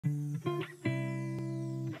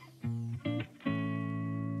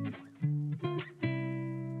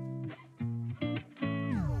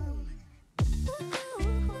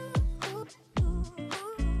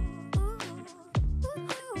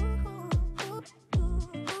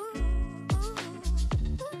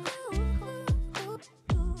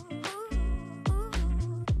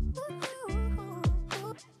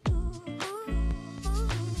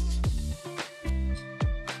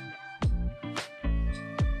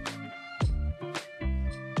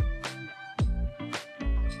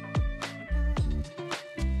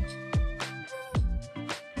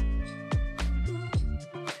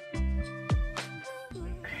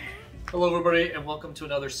Hello everybody and welcome to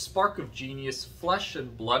another Spark of Genius Flesh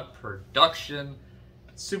and Blood production.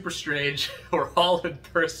 Super strange, we're all in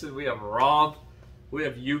person. We have Rob, we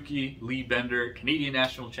have Yuki, Lee Bender, Canadian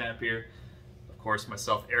national champion, of course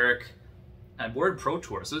myself, Eric, and we're in Pro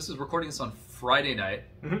Tour. So this is recording this on Friday night.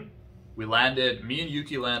 We landed, me and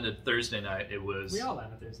Yuki landed Thursday night. We all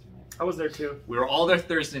landed Thursday night. I was there too. We were all there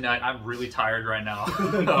Thursday night. I'm really tired right now.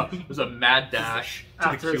 It was a mad dash to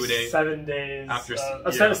after the Q&A. 7 days. After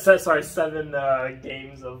seven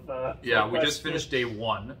games of. Yeah, we just finished day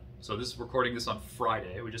one. So this is recording this on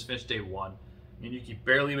Friday. We just finished day one. Me and Yuki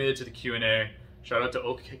barely made it to the Q&A. Shout out to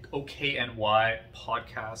OKNY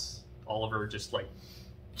podcast. Oliver, just like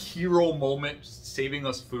hero moment, just saving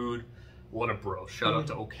us food. What a bro. Shout out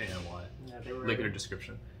to OKNY. Yeah, they were. Link in the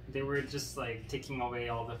description. They were just like taking away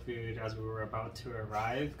all the food as we were about to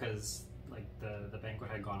arrive because like the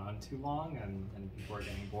banquet had gone on too long and people were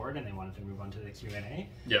getting bored and they wanted to move on to the Q&A.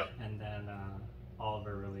 Yeah. And then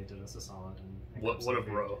Oliver really did us a solid. And what a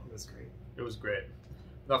bro. It was great. It was great.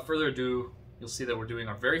 Without further ado, you'll see that we're doing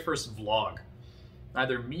our very first vlog.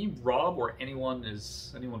 Neither me, Rob, or anyone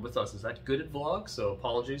with us is that good at vlogs, so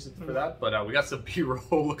apologies for that. But we got some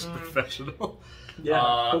B-roll, looks professional.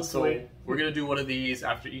 Yeah, so we're gonna do one of these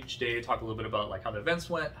after each day, talk a little bit about like how the events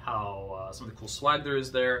went, how some of the cool swag there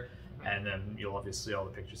is there, and then you'll obviously see all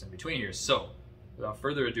the pictures in between here. So without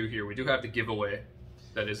further ado here, we do have the giveaway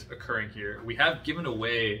that is occurring here. We have given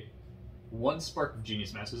away one Spark of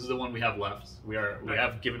Genius match. This is the one we have left. We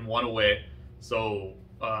have given one away. So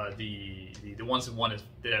the ones that won is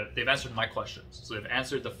they've answered my questions. So they've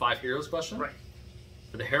answered the 5 heroes question, right,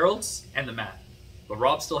 for the heralds and the mat. But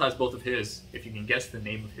Rob still has both of his. If you can guess the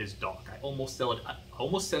name of his dog, I almost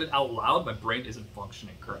said it out loud. My brain isn't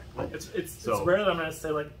functioning correctly. It's rare that I'm gonna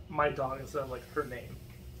say like my dog instead of like her name.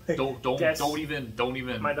 Don't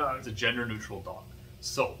even. My dog. It's a gender neutral dog.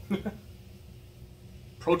 So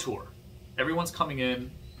Pro Tour, everyone's coming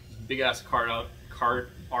in. Big ass card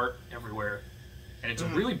art everywhere, and it's a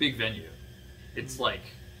really big venue. It's like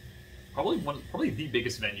probably the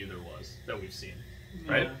biggest venue there was that we've seen,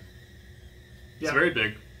 right? Yeah. It's very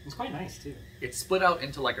big. It's quite nice too. It's split out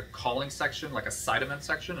into like a calling section, like a side event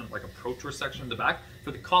section, and like a Pro Tour section in the back. For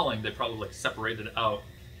the calling, they probably like separated it out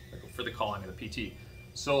like, for the calling of the PT.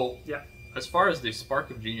 So yeah, as far as the Spark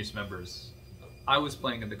of Genius members, I was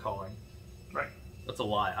playing in the calling. Right. That's a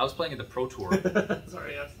lie. I was playing in the Pro Tour.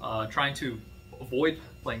 Sorry, yes. Trying to avoid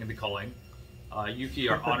playing in the calling. Yuki,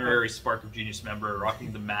 our honorary Spark of Genius member,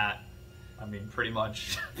 rocking the mat. I mean, pretty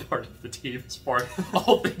much part of the team as far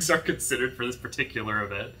all things are considered for this particular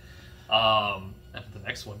event. And the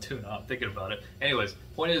next one too, now I'm thinking about it. Anyways,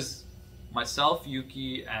 point is, myself,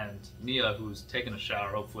 Yuki, and Nghia, who's taking a shower,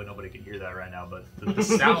 hopefully nobody can hear that right now, but the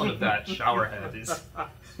sound of that shower head is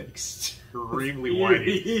extremely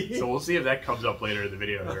whiny. So we'll see if that comes up later in the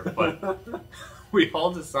video here. But we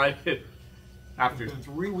all decided, after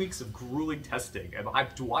 3 weeks of grueling testing, and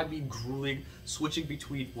do I mean grueling, switching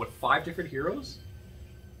between, what, 5 different heroes?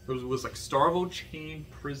 There was like Starvo, Chain,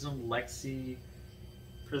 Prism, Lexi.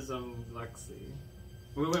 Prism, Lexi.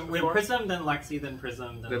 We went Prism, then Lexi, then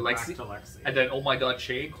Prism, then back to Lexi. And then oh my god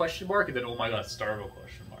Chain, question mark, and then oh my god Starvo,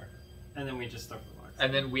 question mark. And then we just stuck with Lexi.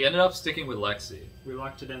 And then we ended up sticking with Lexi. We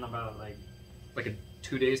locked it in about like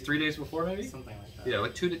 3 days before maybe? Something like that. Yeah,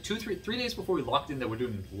 like 3 days before we locked in that we're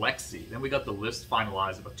doing Lexi. Then we got the list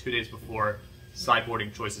finalized about 2 days before,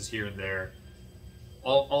 sideboarding choices here and there.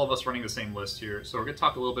 All of us running the same list here. So we're gonna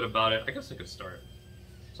talk a little bit about it. I guess I could start.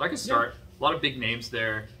 So I can start. Yeah. A lot of big names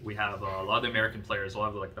there. We have a lot of the American players. A lot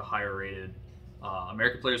of like the higher rated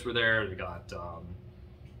American players were there. We got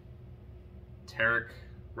Tarek,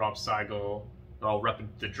 Rob Seigel. They're all repping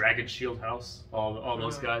the Dragon Shield house. All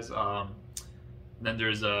those guys. Then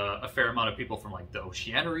there's a fair amount of people from like the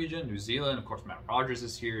Oceania region, New Zealand. Of course, Matt Rogers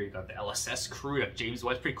is here. You got the LSS crew. You got James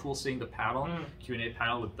White. It's pretty cool seeing the panel, Q&A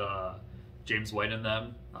panel with James White in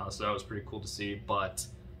them. So that was pretty cool to see. But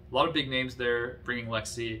a lot of big names there, bringing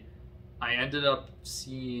Lexi. I ended up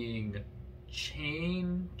seeing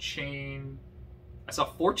Chain. I saw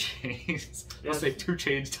 4 chains. Let's say 2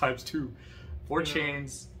 chains times 2. 4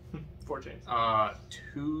 chains. 4 chains.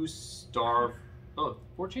 2 star. Oh,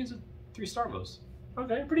 4 chains and 3 Starvos.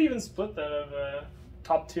 Okay, pretty even split then of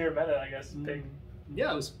top tier meta, I guess. Big.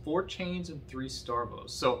 Yeah, it was 4 chains and 3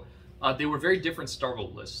 Starvos. So they were very different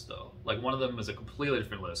Starvo lists though. Like one of them was a completely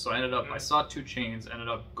different list. So I ended up, I saw 2 chains, ended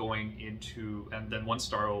up going into, and then 1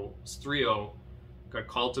 Starvo, 3-0, got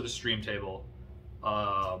called to the stream table.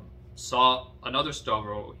 Saw another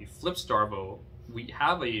Starvo, he flipped Starvo. We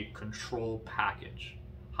have a control package.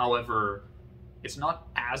 However, It's not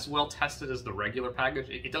as well tested as the regular package.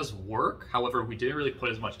 It does work. However, we didn't really put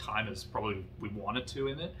as much time as probably we wanted to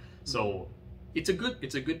in it. So it's a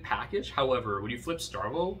good package. However, when you flip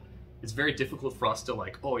Starvo, it's very difficult for us to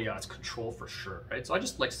like, oh yeah, it's control for sure, right? So I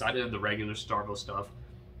just like sided in the regular Starvo stuff,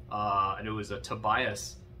 and it was a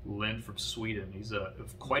Tobias Lind from Sweden. He's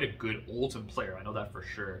quite a good Ultim player. I know that for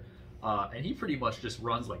sure. And he pretty much just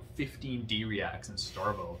runs like 15 D reacts in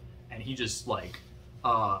Starvo, and he just like.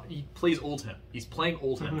 He plays Ultim. He's playing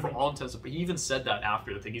Ultim for all intents, but he even said that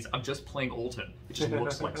after the thing. I'm just playing Ultim. It just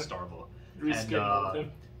looks like Starvo. And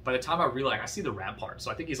by the time I realize, I see the Rampart, so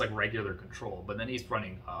I think he's like regular control. But then he's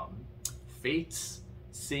running Fates,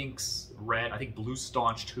 Sinks, Red. I think Blue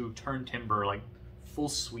Staunch 2, Turn Timber, like full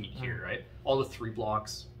suite here, right? All the 3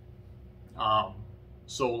 blocks.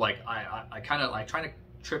 So like I kind of like trying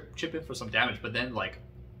to chip in for some damage, but then like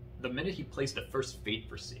the minute he plays the first Fate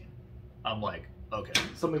for scene, I'm like. Okay.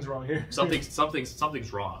 Something's wrong here.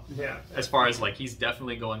 Something's wrong. Yeah. As far as like he's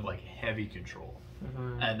definitely going like heavy control,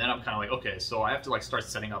 and then I'm kind of like, okay, so I have to like start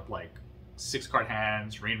setting up like 6-card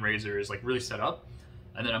hands, Rain Razors, like really set up,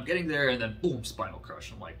 and then I'm getting there, and then boom, Spinal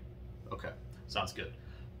Crush. I'm like, okay, sounds good.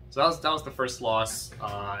 So that was the first loss.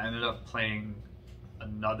 I ended up playing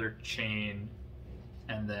another chain,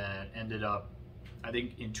 and then ended up, I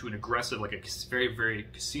think, into an aggressive, like a very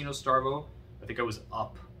casino Starvo. I think I was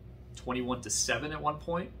up 21-7 at one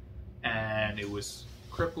point, and it was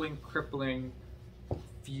crippling,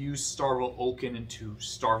 fuse Starvo Oaken into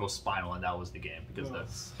Starvo Spinal, and that was the game,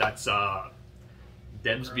 because that's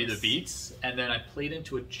Demsby the beats. And then I played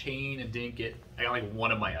into a chain and didn't get, I got like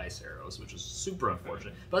one of my ice arrows, which was super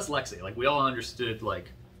unfortunate. But that's Lexi. Like we all understood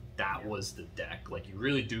like that was the deck. Like you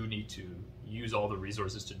really do need to use all the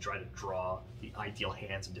resources to try to draw the ideal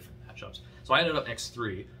hands in different matchups. So I ended up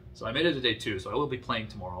X3. So I made it to day 2, so I will be playing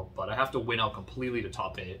tomorrow, but I have to win out completely to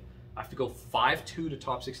top 8. I have to go 5-2 to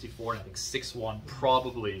top 64, and I think 6-1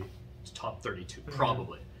 probably to top 32,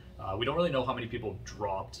 probably. We don't really know how many people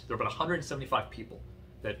dropped. There were about 175 people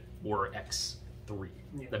that were X3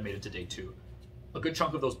 that made it to day 2. A good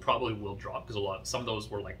chunk of those probably will drop, because some of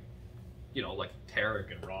those were like, you know, like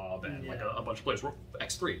Tarek and Rob and like a bunch of players were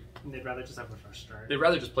X3. And they'd rather just have a fresh start. They'd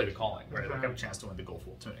rather just play the calling, right? Like have a chance to win the goal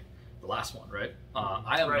full tuning. The last one, right?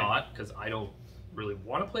 I am not, because I don't really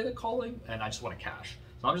want to play the calling, and I just want to cash.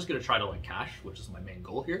 So I'm just going to try to like cash, which is my main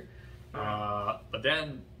goal here. But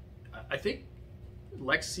then I think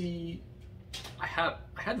Lexi, I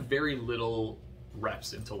had very little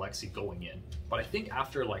reps into Lexi going in, but I think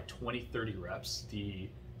after like 20-30 reps, the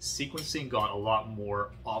sequencing got a lot more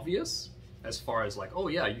obvious, as far as like, oh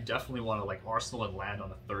yeah, you definitely want to like arsenal and land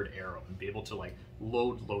on a 3rd arrow and be able to like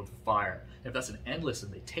load fire. And if that's an endless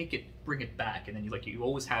and they take it, bring it back, and then you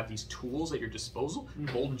always have these tools at your disposal.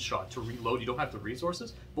 Golden Shot to reload, you don't have the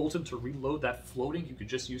resources. Bolton to reload that floating, you could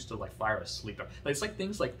just use to like fire a sleeper. Like, it's like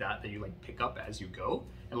things like that you like pick up as you go,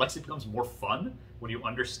 and Lexi becomes more fun when you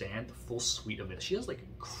understand the full suite of it. She has like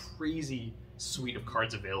a crazy suite of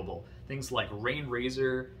cards available. Things like Rain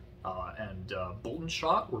Razor, and Bolton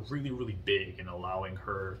Shot were really big in allowing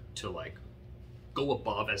her to like go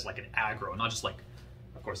above as like an aggro, not just like,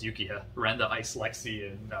 of course, Yuki ran the Ice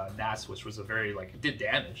Lexi and Nats, which was a very like, it did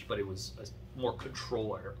damage, but it was a more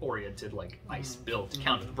controller oriented like ice build to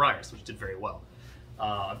counter the Briars, which did very well.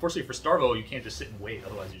 Unfortunately for Starvo, you can't just sit and wait,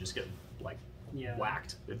 otherwise you just get like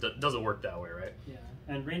whacked. It doesn't work that way, right? Yeah,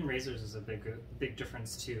 and Rain Razors is a big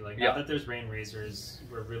difference too. Like now that there's Rain Razors,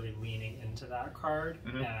 we're really leaning into that card,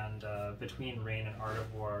 and between Rain and Art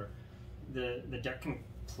of War, the deck can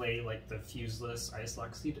play like the fuseless Ice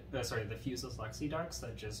Lexi, the fuseless Lexi decks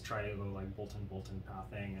that just try to go like Bolton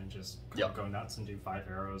pathing and just go nuts and do 5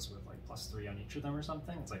 arrows with like +3 on each of them or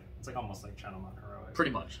something. It's like almost like Channel Mount Heroic.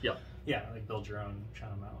 Pretty much, yeah. Yeah, like build your own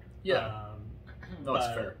Channel Mount. Yeah. No, it's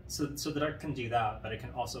fair. So the deck can do that, but it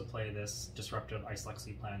can also play this disruptive Ice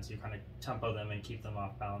Lexi plan. So you kind of tempo them and keep them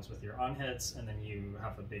off balance with your on hits, and then you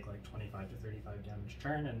have a big like 25 to 35 damage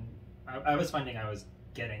turn. And I was finding I was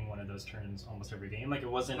getting one of those turns almost every game. Like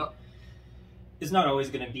it wasn't. It's not always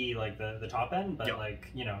going to be like the top end, but like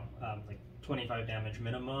like 25 damage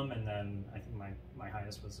minimum, and then I think my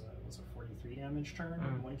highest was a 43 damage turn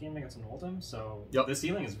in one game against an Oldham. So the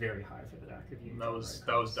ceiling is very high for the deck. If you that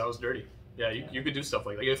was dirty. Yeah, you could do stuff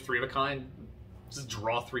like that. You have 3 of a kind, just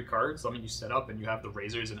draw 3 cards. I mean, you set up and you have the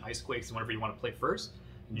Razors and Ice Quakes and whatever you want to play first.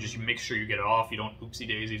 And you make sure you get it off. You don't oopsie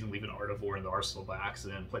daisies and leave an Art of War in the arsenal by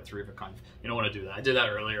accident. Play 3 of a kind. You don't want to do that. I did that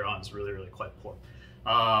earlier on. It's really quite poor.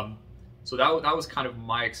 So that was kind of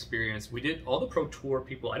my experience. We did all the Pro Tour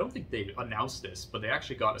people. I don't think they announced this, but they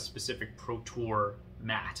actually got a specific Pro Tour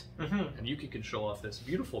mat. And Yuki can show off this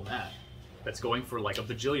beautiful mat. that's going for like $1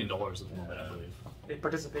 bajillion at the moment, I believe. A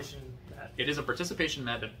participation mat. It is a participation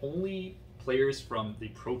mat that only players from the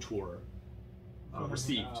Pro Tour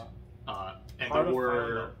received. And Hard there to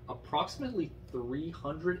were approximately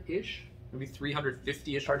 300-ish, maybe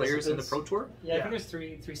 350-ish players in the Pro Tour. Yeah, I think there's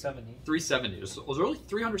 370. 370. So it was really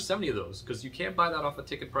 370 of those, because you can't buy that off a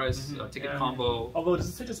ticket price, ticket combo. Although, does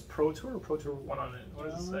it say just Pro Tour or Pro Tour 1 on it? What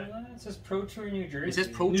does it say? It says Pro Tour New Jersey. It says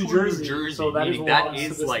Pro New Tour Jersey. New Jersey, So that meaning is that locked to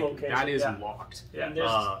is this like location. that is Yeah. locked. Yeah. And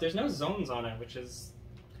there's no zones on it, which is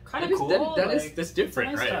kind That of is- cool. that's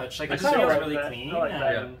different, it's a nice right? touch. Like, I it just kinda feels like really that. clean. I like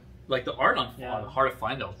that. and- Like the art on Yeah. Hard to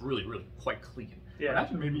Find Out is really quite clean. Yeah.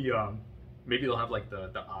 Imagine maybe they'll have like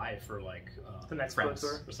the eye for like The next France Pro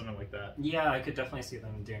Tour. or something like that. Yeah, I could definitely see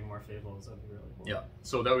them doing more fables. That'd be really cool. Yeah.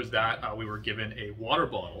 So that was that. We were given a water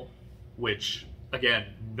bottle, which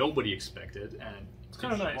again nobody expected, and It's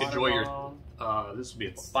kind of nice. enjoy your. Water This would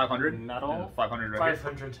be 500 metal. 500 right here.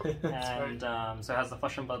 500. And so it has the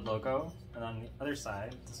Flesh and Blood logo, and on the other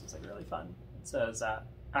side, this was like really fun. It says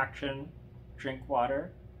action, drink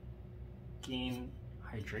water, gain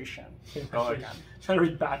hydration. Go again. Trying to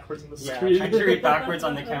read backwards on the Yeah, screen. trying to read backwards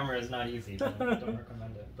on the camera is not easy. Don't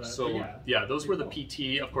recommend it. But So yeah, those were the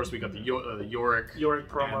PT. Of course, we got the Yorick. Yorick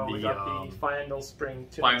promo. And We the, got the final spring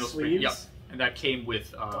tunic Final spring, sleeves. yep. And that came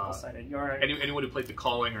with double-sided Yorick. anyone who played the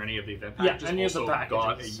calling or any of the event Yeah, packages any of the also got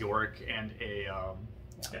a packages. Yorick and a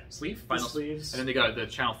sleeve. The sleeves. And then they got the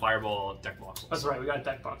Channel Fireball deck box. That's right. We got a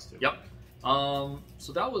deck box too. Yep.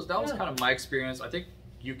 So that was kind of my experience. I think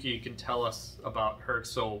Yuki can tell us about her.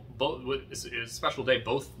 So both it's a special day.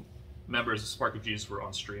 Both members of Spark of Jesus were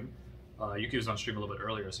on stream. Yuki was on stream a little bit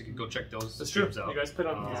earlier, so you can go check those That's true. streams out. You guys put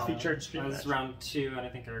on featured stream I was match. round 2, and I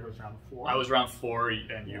think Eric was round 4. I was round 4,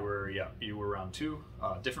 and you were round 2.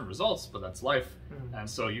 Different results, but that's life. And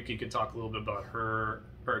so Yuki can talk a little bit about her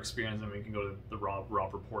experience, and we can go to the Rob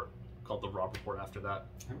report. Called the Rob report after that.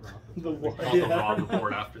 The The Rob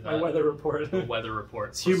report after that. My weather report. The weather report.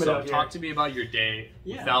 It's humid out here. Talk to me about your day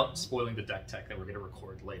Yeah. without spoiling the deck tech that we're going to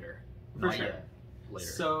record later. For Not sure. yet. Later.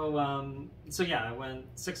 So yeah, I went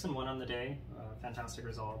 6-1 on the day. Fantastic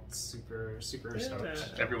results. Super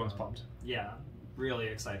stoked. Everyone's pumped. Yeah, really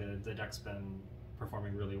excited. The deck's been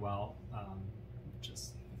performing really well.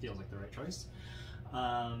 Just feels like the right choice.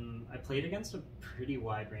 I played against a pretty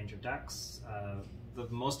wide range of decks. The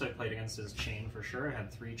most I played against is Chain for sure. I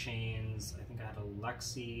had 3 Chains. I think I had a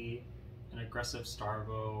Lexi, an aggressive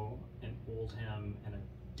Starvo, an Oldhim, and a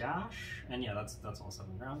Dash. And yeah, that's all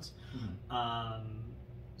 7 rounds.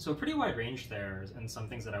 So pretty wide range there, and some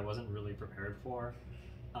things that I wasn't really prepared for.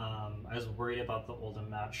 I was worried about the Oldhim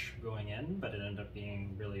match going in, but it ended up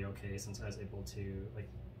being really okay since I was able to, like,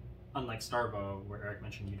 unlike Starvo, where Eric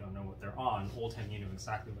mentioned you don't know what they're on, Oldhim you knew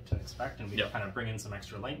exactly what to expect, and we could kind of bring in some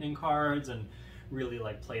extra lightning cards and really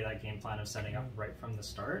like play that game plan of setting up right from the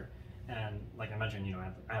start. And like I mentioned,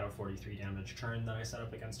 I had a 43 damage turn that I set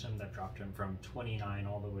up against him that dropped him from 29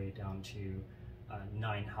 all the way down to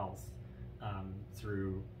 9 health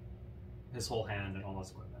through his whole hand and all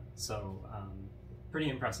his equipment. So pretty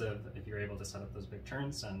impressive if you're able to set up those big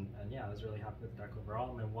turns. And yeah, I was really happy with the deck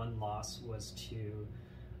overall. My one loss was to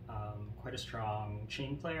quite a strong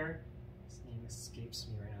Chain player. His name escapes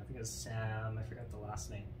me right now. I think it was Sam. I forgot the last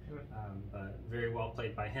name. But very well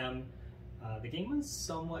played by him. The game was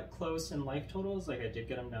somewhat close in life totals. Like I did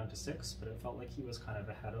get him down to 6, but it felt like he was kind of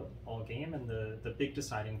ahead of all game. And the big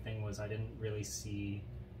deciding thing was I didn't really see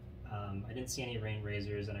any Rain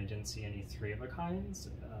Razors, and I didn't see any 3 of a kinds.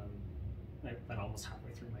 I went almost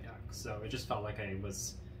halfway through my deck, so it just felt like I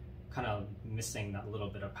was kind of missing that little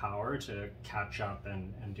bit of power to catch up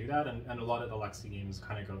and do that. And a lot of the Lexi games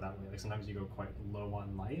kind of go that way. Like sometimes you go quite low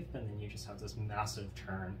on life, and then you just have this massive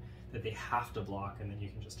turn that they have to block, and then you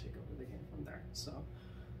can just take over the game from there. So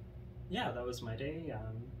yeah, that was my day.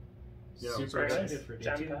 Super excited for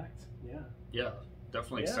day 2. Jam-packed. Yeah,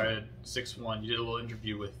 definitely excited. 6-1. You did a little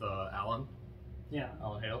interview with Alan. Yeah.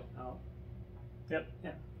 Alan Hale. Oh. Yep.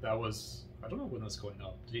 Yeah. That was, I don't know when that's going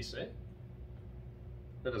up. Did he say?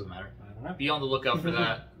 That doesn't matter. I don't know. Be on the lookout for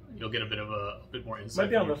that. You'll get a bit more insight. Might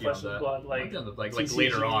be on the Yuki Flesh that. and Blood, Might like, be on the, like TCG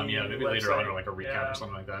later on, maybe later on, website. or like a recap or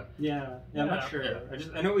something like that. Yeah, I'm not sure. Yeah.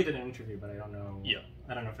 I know we did an interview, but I don't know. Yeah.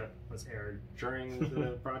 I don't know if it was aired during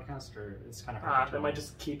the broadcast or it's kind of hard to They tell. might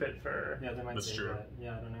just keep it for. Yeah, they might That's say true. that.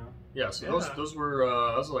 Yeah, I don't know. Yeah, so Yeah. those were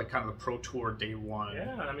like kind of the Pro Tour day 1.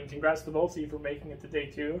 Yeah, I mean, congrats to both of you for making it to day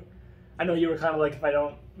 2. I know you were kind of like, if I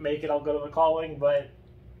don't make it, I'll go to the calling, but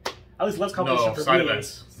at least less competition No, for side me.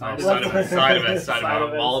 events. Side No, events. side events. I'm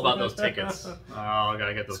events. all about those tickets. Oh, I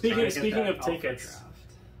gotta get those Speaking tickets. Speaking Get of that alpha tickets. draft.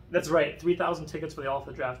 That's right, 3,000 tickets for the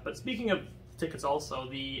Alpha Draft. But speaking of tickets also,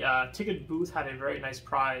 the ticket booth had a very nice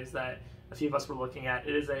prize that a few of us were looking at.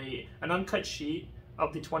 It is an uncut sheet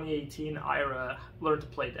of the 2018 IRA Learn to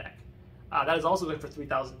Play deck. That is also going for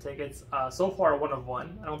 3,000 tickets. So far, 1 of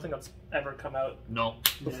 1. I don't think that's ever come out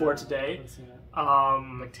before today.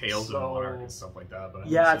 Like Tales of Monarch and stuff like that. But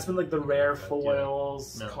yeah, it's been like the rare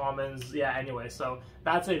foils, commons. Yeah, anyway, so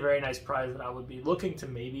that's a very nice prize that I would be looking to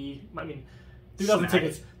maybe. I mean, 2,000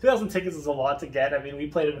 tickets. 2,000 tickets is a lot to get. I mean, we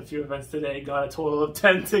played in a few events today, got a total of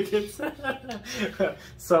 10 tickets.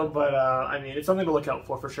 So, but I mean, it's something to look out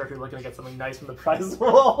for sure if you're looking to get something nice from the prize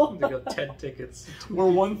pool. We got 10 tickets. We're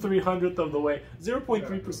 1/300th of the way,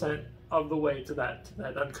 0.3% of the way to that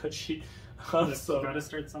uncut sheet. So you gotta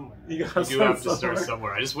start somewhere. You have to start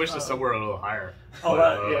somewhere. I just wish the somewhere a little higher.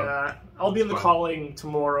 Yeah, I'll be in the calling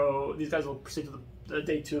tomorrow. These guys will proceed to the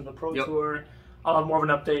day 2 of the Pro Tour. I'll have more of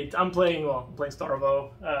an update. I'm playing Starvo.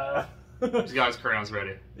 He's got his crayons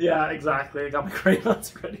ready. Yeah, exactly. I got my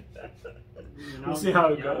crayons ready. We'll see how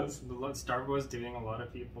it goes. Starvo is doing a lot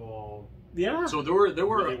of people. Yeah. So there were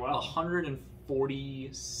really well.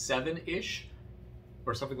 147-ish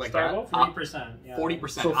or something like Starvo? that. 40%. Yeah. 40%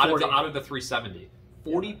 So out 40. of the 370.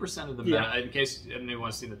 40% of the meta, in case anyone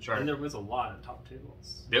wants to see the chart. And there was a lot of top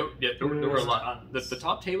tables. There were a lot. The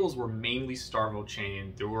top tables were mainly Starvo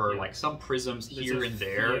chain. There were like some prisms here and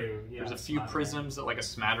there. There's a few prisms, like a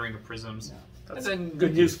smattering of prisms. That's and then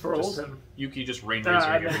good news for Olsen. Yuki just rain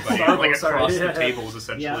razering everybody like across the tables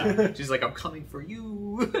essentially. Yeah. She's like, I'm coming for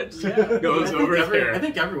you. Goes over there. I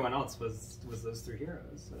think everyone else was those 3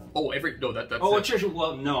 heroes. So. Oh, that's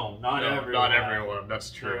well, no, not everyone. Not everyone. That's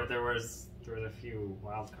true. There were a few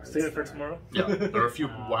wild cards. Save it for tomorrow. Yeah, there are a few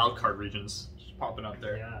wild card regions just popping up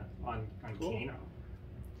there. Yeah, on Kano.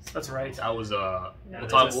 That's right. That was there's a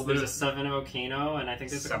 7-0 Kano, and I think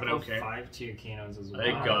there's a couple of 5-2 Kanos as well. I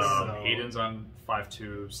think Hayden's on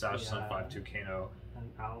 5-2, Sash is on 5-2 Kano.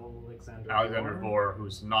 And Alexander Vore,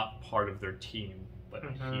 who's not part of their team, but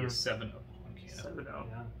he is 7-0 on Kano. 7-0.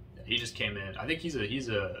 Yeah. He just came in. I think he's a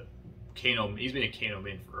Kano. He's been a Kano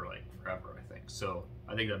main for like forever, I think. So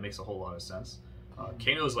I think that makes a whole lot of sense.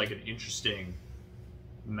 Kano is like an interesting.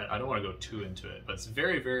 I don't want to go too into it, but it's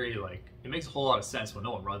very, very like it makes a whole lot of sense when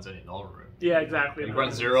no one runs any null room. Yeah, exactly. You run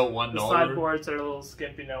 0-1 null. The sideboards are a little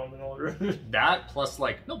skimpy now in the null room. That plus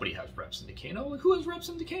like nobody has reps in Kano. Like, who has reps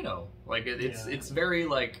in Kano? Like it's very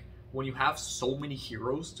like when you have so many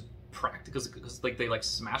heroes to practice because like they like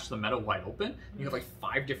smash the meta wide open. You have like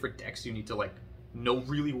 5 different decks you need to like know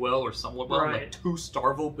really well or somewhat well. Right. Like 2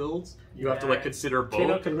 Starvo builds, you have to like consider both.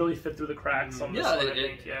 Kano can really fit through the cracks on this one, I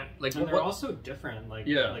think. Yeah, like and they're also different. Like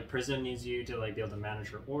like Prism needs you to like be able to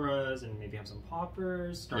manage your auras and maybe have some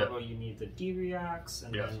poppers. Starvo you need the D reacts,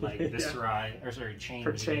 and then like Chain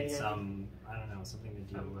needs some I don't know something to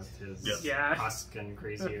deal with his husk and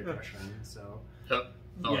crazy aggression. So.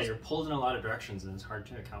 Yeah, you're pulled in a lot of directions, and it's hard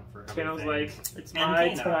to account for everything. Kano's like, it's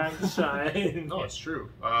my time to shine. No, it's true.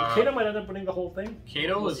 Kano might end up winning the whole thing.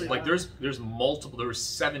 Kano is like, there's multiple. There were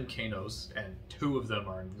 7 Kanos, and 2 of them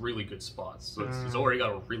are in really good spots. So it's already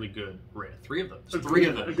got a really good rate. 3 of them. There's 3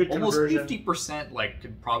 of them. Almost 50% like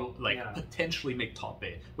could probably potentially make top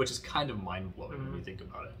 8, which is kind of mind blowing when you think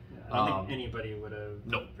about it. I don't think anybody would have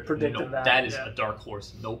predicted that. That is a dark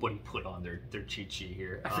horse. Nobody put on their cheat sheet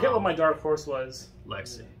here. I forget what my dark horse was.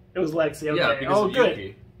 Lexi. It was Lexi. Okay. Yeah, because of good.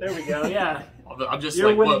 Yuki. There we go. Yeah. I'm just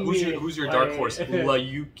like, what, who's your dark horse? La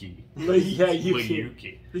Yuki.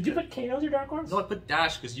 Yuki. Did you put Kano as your dark horse? No, I put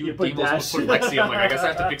Dash because you put Lexi. I'm like, I guess I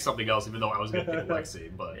have to pick something else, even though I was gonna pick Lexi.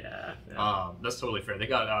 But that's totally fair. They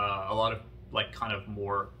got a lot of like kind of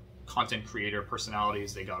more content creator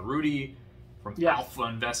personalities. They got Rudy from Alpha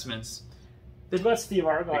Investments. They've got Steve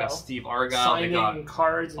Argyle. They got Steve Argyle. Signing they got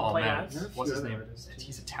cards and playing apps. What's his name?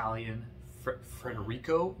 He's Italian.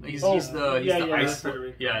 Federico. He's the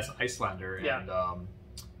it's Icelander and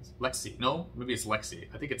Lexi. No, maybe it's Lexi.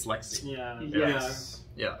 I think it's Lexi.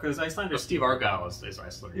 Yeah. Because Icelander. Steve Argyle is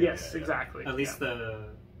Icelander. Yes, exactly. At least the.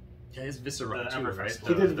 Yeah, he's Viscera too, right?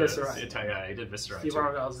 He did Viscera. Yeah, he did Viscera. Steve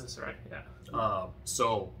Argyle's Viscera. Yeah.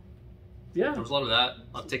 So. Yeah. There was a lot of that.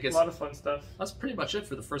 Tickets. A lot of fun stuff. That's pretty much it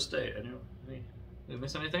for the first day. Did we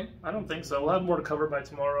miss anything? I don't think so. We'll have more to cover by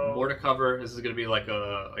tomorrow. More to cover. This is going to be like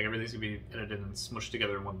everything's going to be edited and smushed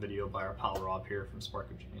together in one video by our pal Rob here from Spark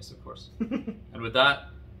of Genius, of course. And with that,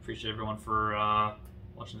 appreciate everyone for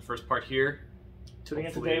watching the first part here. Tuning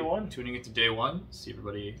into day 1. Tuning into day 1. See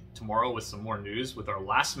everybody tomorrow with some more news with our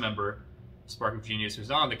last member, Spark of Genius, who's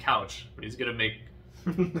not on the couch, but he's going to make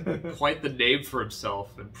quite the name for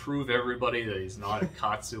himself and prove everybody that he's not a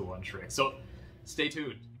Katsu one trick. So stay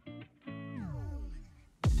tuned.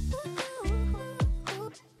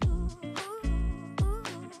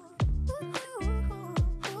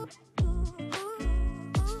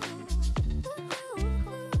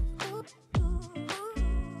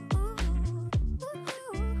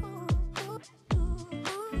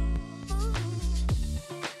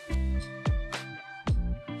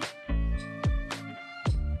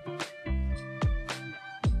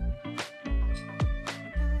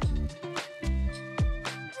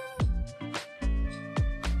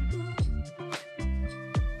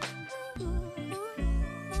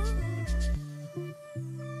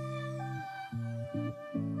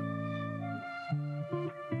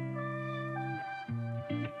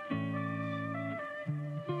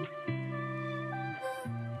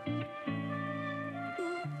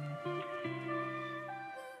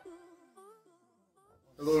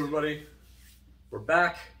 Hello everybody, we're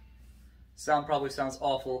back. Sound probably sounds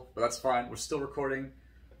awful, but that's fine. We're still recording.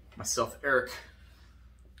 Myself, Eric,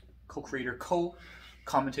 co-creator,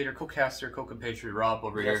 co-commentator, co-caster, co-compatriot Rob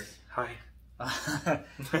over here. Hi.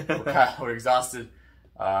 We're exhausted.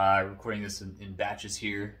 Recording this in batches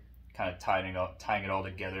here, kind of tying it all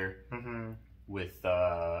together with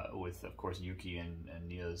of course Yuki and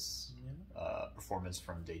Nghia's performance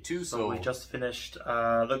from day 2. So we just finished.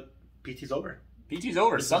 The PT's over. PT's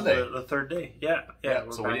over. This Sunday, is the third day. Yeah.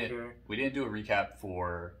 We're so back here. we didn't do a recap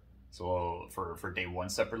for day 1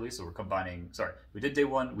 separately. So we're combining. Sorry, we did day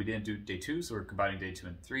 1. We didn't do day 2. So we're combining day 2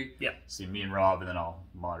 and 3. Yeah. See me and Rob, and then I'll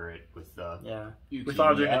moderate with Yuki. We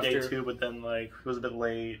thought of doing a day 2, but then it was a bit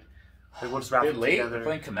late. We'll just wrap it together. They're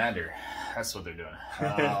playing Commander. That's what they're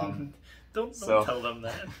doing. Don't tell them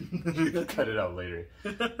that. Cut it out later.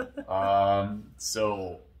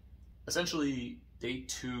 So essentially, day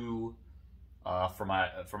 2 for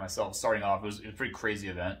myself starting off, it was a pretty crazy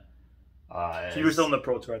event. So you were still in the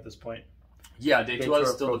Pro Tour at this point. Yeah, day 2 I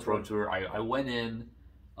was still in the Pro Tour. I went in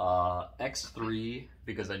X3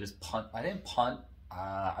 because I didn't punt.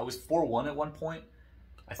 I was 4-1 at one point.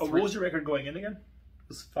 What was your record going in again? It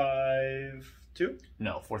was 5-2?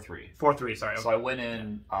 No, 4-3. 4-3, sorry. So I went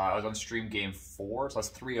in, I was on stream game 4, so I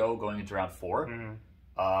was 3-0 going into round 4.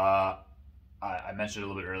 I mentioned it a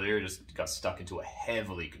little bit earlier, just got stuck into a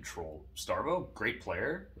heavily controlled Starvo. Great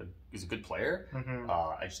player. He's a good player.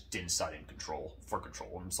 I just didn't decide in control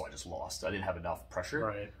him, so I just lost. I didn't have enough pressure.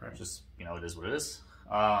 Right. Just, it is what it is.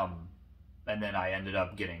 And then I ended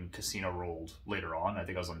up getting casino rolled later on. I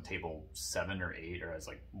think I was on table 7 or 8, or I was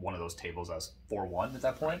one of those tables. I was 4-1 at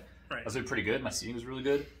that point. Right. I was doing pretty good. My seating was really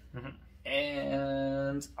good.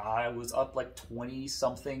 And I was up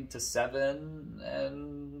 20-something to 7,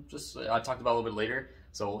 and just I talked about it a little bit later.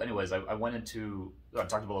 So anyways, I talked about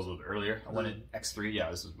it a little bit earlier. I went in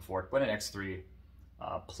X3, this was before. Went in X3,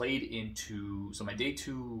 played into, so my day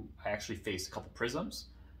 2, I actually faced a couple Prisms,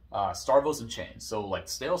 Starvos and Chains. So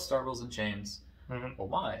stale Starvos and Chains, oh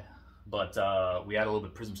my. But we had a little bit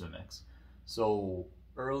of Prisms in the mix. So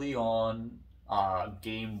early on,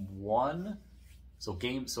 game 1,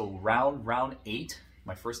 round 8,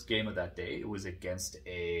 my first game of that day, it was against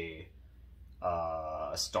a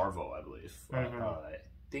Starvo, I believe. I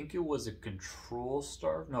think it was a control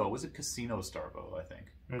Starvo. No, it was a casino Starvo, I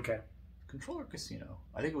think. Okay. Control or casino?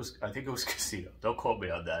 I think it was casino. Don't quote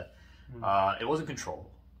me on that. It wasn't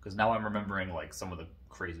control, because now I'm remembering some of the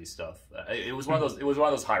crazy stuff. It was one of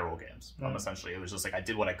those high roll games. Essentially, it was just I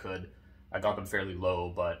did what I could. I got them fairly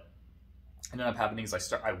low, but what ended up happening is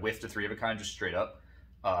I whiffed a 3 of a kind just straight up.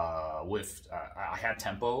 I had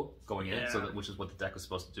tempo going in, which is what the deck was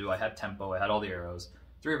supposed to do. I had tempo, I had all the arrows.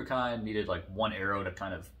 3 of a kind, needed 1 arrow to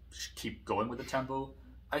kind of keep going with the tempo.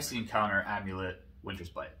 Icy Encounter, Amulet, Winter's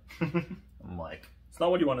Bite. I'm like, it's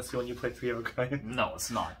not what you want to see when you play 3 of a kind. No,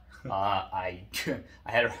 it's not. I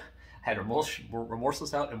had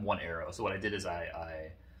Remorseless out and 1 arrow. So what I did is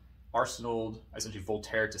I arsenaled, essentially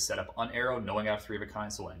Voltaire to set up on arrow, knowing I have 3 of a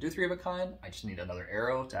kind. So when I do 3 of a kind, I just need another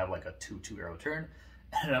arrow to have a 2 arrow turn.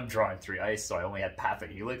 And I'm drawing 3 ice, so I only had Path of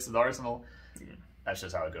Helix in the arsenal. That's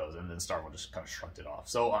just how it goes. And then Starvo just kind of shrugged it off.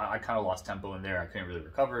 So I kind of lost tempo in there. I couldn't really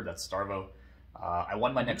recover. That's Starvo. I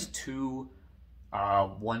won my next 2.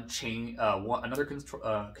 One chain, another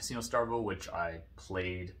casino Starvo, which I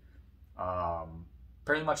played.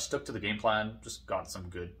 Pretty much stuck to the game plan. Just got some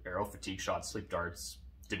good arrow fatigue shots, sleep darts.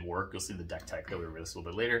 Did work. You'll see in the deck tech that we reveal this a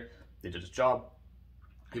little bit later. They did its job.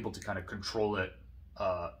 Able to kind of control it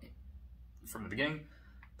from the beginning.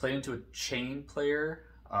 Played into a chain player,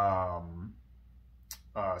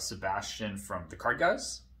 Sebastian from the Card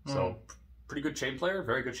Guys. So pretty good chain player,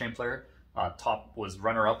 very good chain player. Top was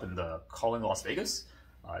runner-up in the Calling Las Vegas.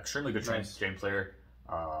 Extremely good chain player.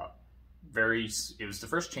 It was the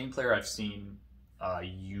first chain player I've seen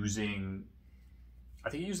using. I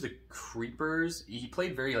think he used the creepers. He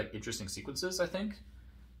played very interesting sequences, I think,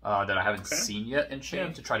 that I haven't seen yet in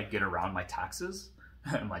chain to try to get around my taxes.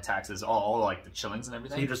 My taxes, all the chillings and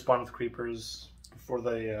everything. So you just spawned with creepers before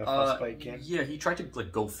the first fight came? Yeah, he tried to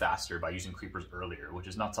go faster by using creepers earlier, which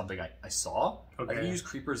is not something I saw. Okay. He used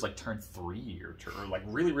creepers turn 3 or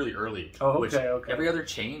really, really early. Oh, okay. Every other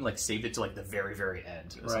chain saved it to the very, very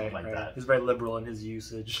end or something like that. He was very liberal in his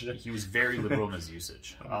usage. He was very liberal in his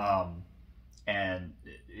usage. And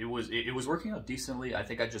it was working out decently. I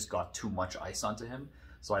think I just got too much ice onto him.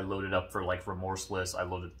 So I loaded up for Remorseless. I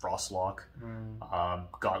loaded Frostlock.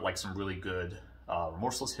 Got some really good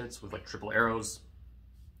Remorseless hits with triple arrows.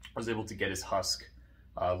 I was able to get his Husk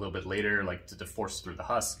a little bit later, to force through the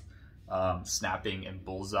Husk. Snapping and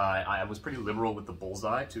Bullseye. I was pretty liberal with the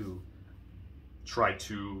Bullseye to try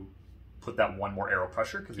to put that one more arrow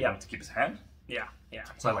pressure because he wanted to keep his hand. Yeah, yeah.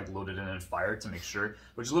 So I like loaded in and fired to make sure,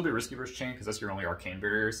 which is a little bit risky versus chain because that's your only arcane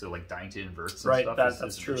barrier. So like dying to inverts and stuff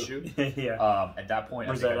that's true. An issue. Yeah. At that point,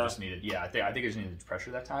 I think I just needed. Yeah, I think I just needed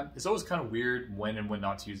pressure that time. It's always kind of weird when and when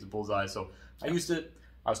not to use the bullseye. So I used it.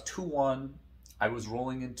 I was 2-1. I was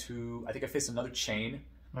rolling into. I think I faced another chain.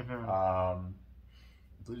 I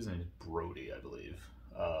believe his name is Brody. I believe.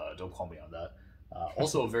 Don't call me on that.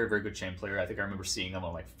 Also a very, very good chain player. I think I remember seeing him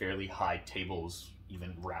on like fairly high tables,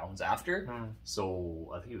 even rounds after.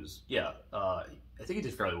 So I think he was, I think he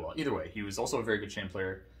did fairly well. Either way, he was also a very good chain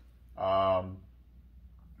player.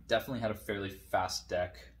 Definitely had a fairly fast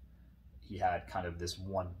deck. He had kind of this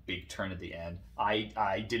one big turn at the end.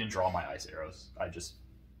 I didn't draw my ice arrows. I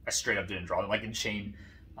straight up didn't draw them. Like in chain,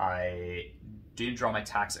 I didn't draw my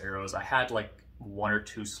tax arrows. I had like 1 or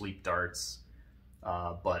 2 sleep darts.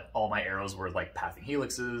 But all my arrows were like pathing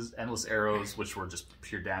helixes, endless arrows, which were just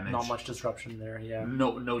pure damage. Not much disruption there, yeah.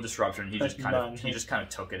 No disruption. He just kind of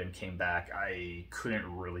took it and came back. I couldn't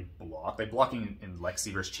really block. Like blocking in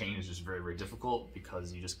Lexi versus Chain is just very, very difficult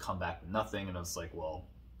because you just come back with nothing, and it's like, well,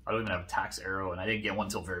 I don't even have a tax arrow, and I didn't get one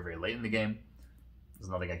until very, very late in the game. There's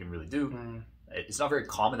nothing I can really do. It's not very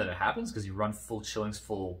common that it happens because you run full chillings,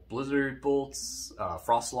 full blizzard bolts,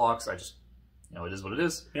 frost locks. It is what it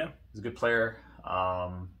is. Yeah, he's a good player.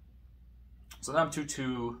 So now I'm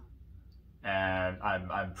 2-2, and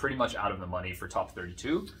I'm pretty much out of the money for top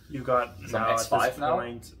 32. You got now X5 now.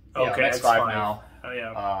 Point, okay, I'm X5 now. Oh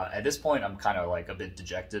yeah. At this point, I'm kind of like a bit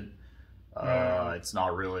dejected. It's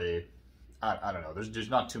not really. I don't know. There's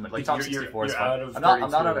not too much. Like top 64 is fine. I'm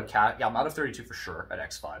not out of cash. Yeah, I'm out of 32 for sure at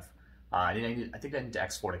X5. I think I need to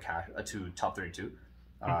X4 to cash to top 32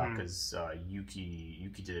 because Yuki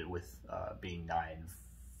did it with being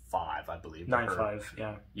 9-5, I believe. 9-5,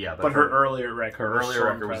 yeah. Yeah, but her earlier record,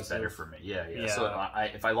 was better for me. Yeah. So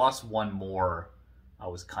if I lost one more, I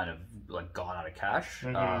was kind of like gone out of cash.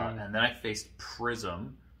 And then I faced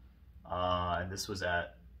Prism, and this was the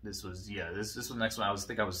next one. I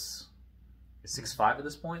think I was 6-5 at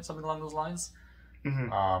this point, something along those lines.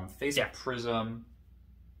 Faced Prism.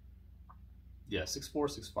 Yeah,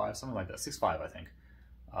 6-4, 6-5, something like that. 6-5, I think.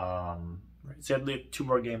 Right. So you had 2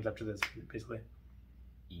 more games after this, basically.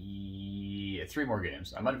 Yeah, 3 more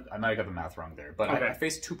games. I might have got the math wrong there, but I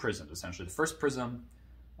faced 2 Prisms essentially. The first Prism,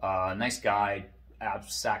 nice guy,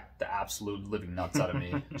 sacked the absolute living nuts out of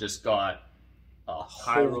me. Just got a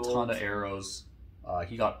whole ton of arrows.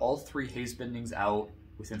 He got all 3 haze bendings out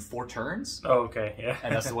within 4 turns. Oh, okay, yeah.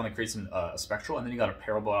 And that's the one that creates a spectral, and then he got a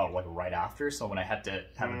parable out like right after. So when I had to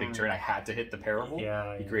have a big turn, I had to hit the parable.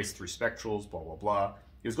 He creates 3 spectrals, blah blah blah.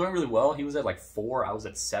 He was going really well. He was at like 4, I was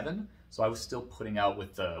at 7. So I was still putting out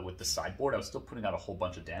with the sideboard. I was still putting out a whole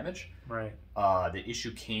bunch of damage. Right. The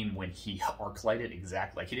issue came when he arc lighted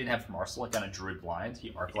exactly like he didn't have from Arsenal like on a druid blind.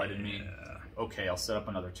 He arc lighted me. Okay, I'll set up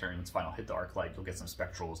another turn. It's fine. I'll hit the arc light. You'll get some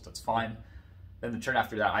spectrals. That's fine. Then the turn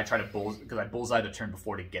after that, I try to because I bullseye the turn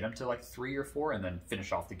before to get him to like 3 or 4, and then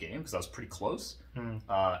finish off the game because I was pretty close.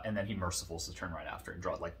 And then he mercifuls the turn right after and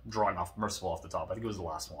drawing off merciful off the top. I think it was the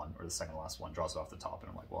last one or the second last one. Draws it off the top, and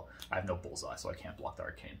I'm like, well, I have no bullseye, so I can't block the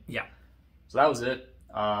arcane. Yeah. So that was it.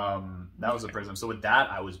 That was a Prism. So with that,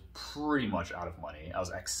 I was pretty much out of money. I was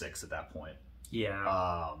X6 at that point.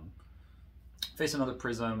 Yeah. Faced another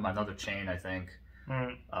Prism, another chain, I think.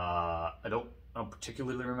 I don't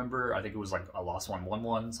particularly remember. I think it was like I lost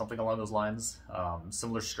 1-1-1, something along those lines.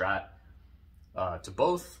 Similar strat to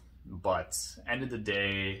both, but end of the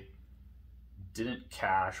day, didn't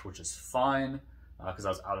cash, which is fine because I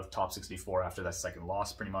was out of top 64 after that second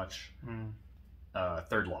loss, pretty much.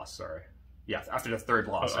 Third loss, sorry. Yeah, after the third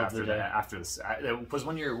loss, after this, because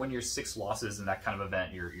when you're 6 losses in that kind of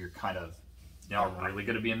event, you're kind of not really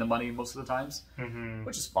going to be in the money most of the times,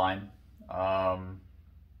 which is fine.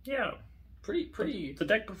 Yeah. Pretty. The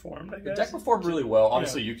deck performed, I guess. The deck performed really well.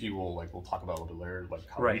 Obviously, Yuki we'll talk about a little bit later, like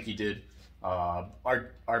how Yuki did.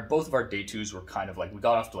 Both of our day 2s were kind of like, we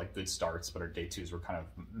got off to like good starts, but our day 2s were kind of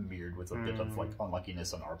mirrored with a bit of like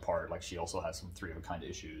unluckiness on our part. Like she also had some 3 of a kind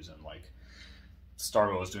issues, and like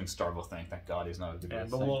Starvo was doing Starvo thing. Thank God he's not a good. Yeah,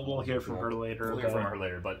 but we'll hear from her later. We'll hear from her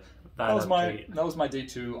later. But that was my day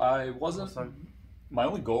 2. I wasn't. My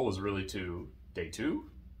only goal was really to day 2.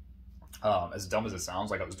 As dumb as it sounds,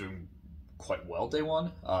 like I was doing quite well day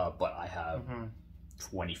 1, but I have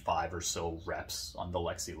 25 or so reps on the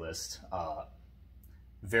Lexi list.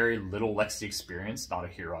 Very little Lexi experience, not a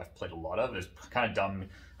hero I've played a lot of. It's kind of dumb.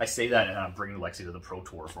 I say that and I'm bringing Lexi to the Pro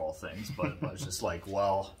Tour for all things, but it's just like,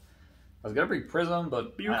 well, I was gonna bring Prism,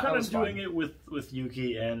 but you were kind of doing it with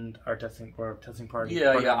Yuki and our testing party.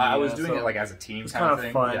 Yeah, I was doing it like as a team kind of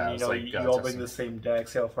thing. Fun, yeah, you know, like, you all bring the same deck,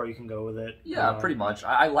 see how far you can go with it. Yeah, pretty much.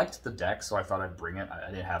 I liked the deck, so I thought I'd bring it.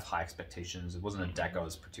 I didn't have high expectations. It wasn't a deck I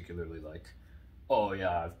was particularly like, oh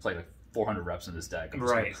yeah, I've played like 400 reps in this deck. I'm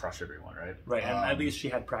just gonna crush everyone, right? Right, and at least she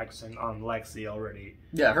had practicing on Lexi already.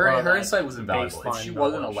 Yeah, her insight was invaluable. If she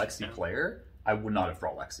wasn't a knowledge. Lexi player, I would not have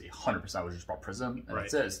brought Lexi. 100%, I would have just brought Prism, and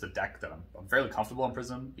that's it. It's the deck that I'm fairly comfortable on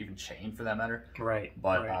Prism, even Chain for that matter. Right.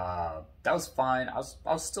 But that was fine. I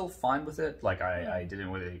was still fine with it. Like I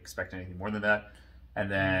didn't really expect anything more than that. And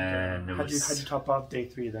then how'd you top off day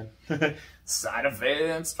 3 then? Side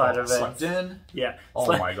events. Slept in. Yeah.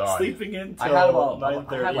 Oh my god. Sleeping in. I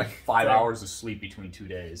had like 5 hours of sleep between 2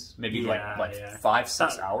 days. Maybe like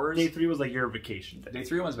 5-6 hours. Day 3 was like your vacation. Day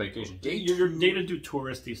 3 was vacation. Your day to do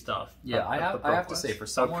touristy stuff. Yeah, I have to say for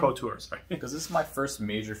someone pro tour, sorry. Because this is my first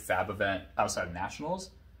major Fab event outside of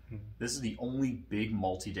Nationals. This is the only big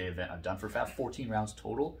multi-day event I've done for Fab. 14 rounds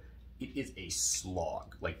total. It is a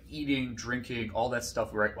slog. Like eating, drinking, all that stuff,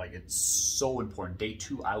 right? Like it's so important. Day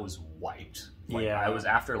 2, I was wiped. Like, I was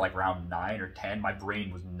after like round 9 or 10, my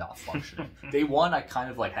brain was not functioning. Day 1, I kind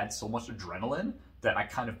of like had so much adrenaline that I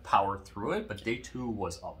kind of powered through it. But day 2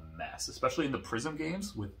 was a mess, especially in the Prism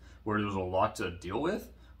games where there was a lot to deal with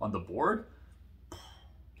on the board.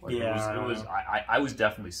 Like I was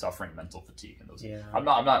definitely suffering mental fatigue in those. Yeah. I'm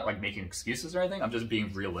not like making excuses or anything. I'm just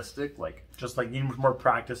being realistic. Like you need more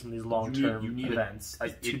practice in these long-term events.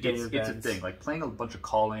 It's a thing. Like playing a bunch of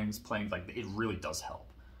callings, it really does help.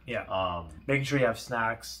 Yeah. Making sure you have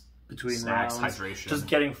snacks between rounds. Hydration. Just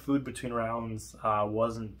getting food between rounds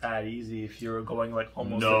wasn't that easy if you were going like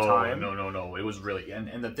almost the time. No. It was really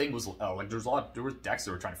and the thing was like there were decks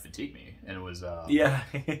that were trying to fatigue me, and it was like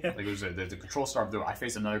it was the control starvo. I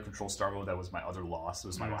faced another control starvo that was my other loss. It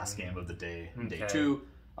was my last game of the day, day 2.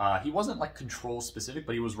 He wasn't like control specific,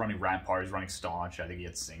 but he was running Rampart, he was running Staunch. I think he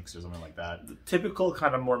had Sinks or something like that. The typical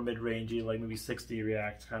kind of more mid-rangey, like maybe 60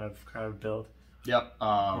 react kind of build. Yep,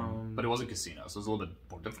 but it wasn't Casino, so it was a little bit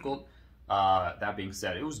more difficult. That being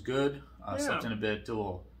said, it was good. Slept in a bit, did a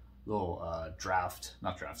little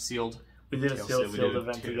sealed. We did a sealed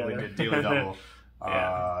event together. We did daily double.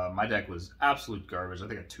 My deck was absolute garbage. I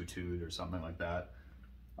think I 2-2'd or something like that.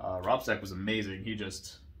 Rob's deck was amazing. He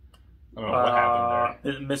just... I don't know what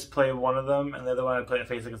happened there. Misplay one of them, and the other one I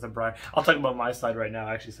faced against the Brian. I'll talk about my side right now,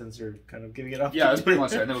 actually, since you're kind of giving it up. Yeah, that's pretty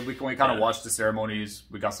much it. And then we kind of watched the ceremonies.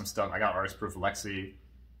 We got some stuff. I got Artist Proof Lexi.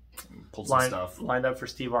 Pulled some stuff. Lined up for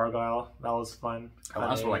Steve Argyle. That was fun. I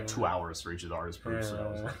lasted for like 2 hours for each of the Artist Proofs.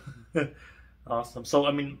 So awesome. So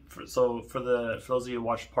I mean, for those of you who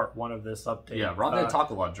watched part 1 of this update, yeah, Rob didn't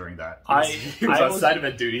talk a lot during that. He was on side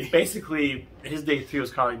event duty. Basically, his day 3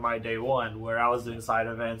 was kind of like my day 1, where I was doing side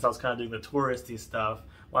events. I was kind of doing the touristy stuff,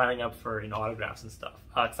 lining up for autographs and stuff.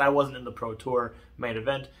 Because I wasn't in the pro tour main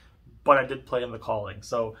event, but I did play in the calling.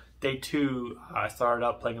 So day 2, I started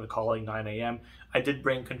out playing in the calling 9 a.m. I did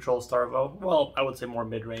bring Control Starvo. Well, I would say more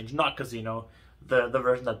mid range, not Casino. The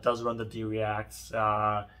version that does run the D reacts.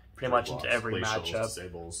 Pretty much into every matchup.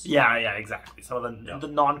 Disables. Yeah, exactly. Some of the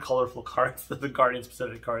non-colorful cards, the Guardian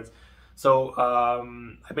specific cards. So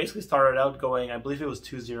I basically started out going, I believe it was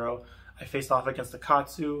 2-0. I faced off against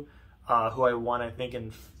Akatsu, who I won, I think,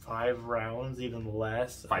 in 5 rounds, even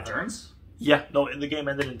less. 5 turns? Yeah, no, the game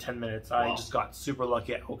ended in 10 minutes. Wow. I just got super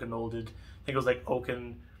lucky. Oaken olded. I think it was like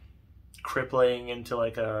Oaken crippling into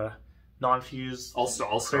like a non-fuse. All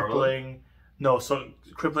crippling. No, so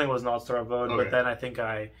crippling was not Starvo, but then I think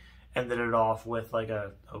I ended it off with like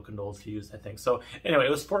a Oaken Old fuse, I think. So anyway,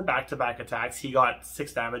 it was 4 back-to-back attacks. He got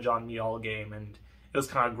 6 damage on me all game, and it was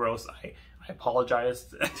kind of gross. I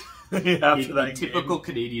apologized after that. In typical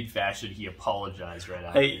Canadian fashion, he apologized right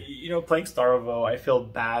after. Playing Starvo, I feel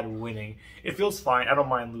bad winning. It feels fine. I don't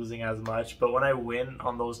mind losing as much, but when I win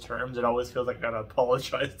on those terms, it always feels like I gotta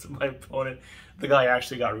apologize to my opponent. The guy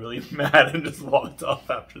actually got really mad and just walked off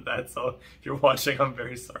after that. So if you're watching, I'm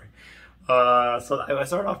very sorry. So I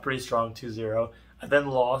started off pretty strong, 2-0. I then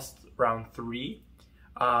lost round 3.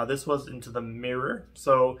 This was into the mirror.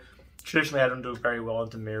 So traditionally I don't do very well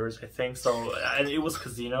into mirrors, I think. So and it was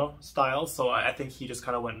Casino style. So I think he just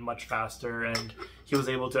kind of went much faster, and he was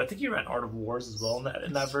able to. I think he ran Art of Wars as well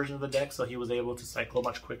in that version of the deck. So he was able to cycle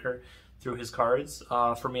much quicker through his cards.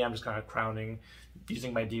 For me, I'm just kind of crowning,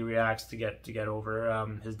 using my D reacts to get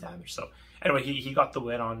over his damage. So anyway, he got the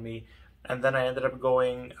win on me. And then I ended up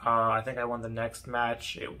going, I think I won the next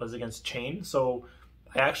match. It was against Chain. So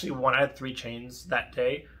I actually won. I had 3 chains that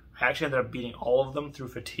day. I actually ended up beating all of them through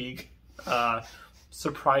fatigue.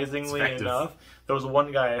 surprisingly enough. There was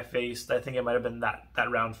one guy I faced, I think it might have been that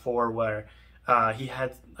round 4, where he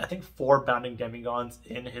had, I think, 4 bounding demigods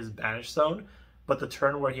in his banish zone, but the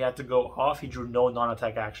turn where he had to go off, he drew no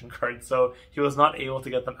non-attack action cards, so he was not able to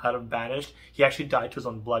get them out of banished. He actually died to his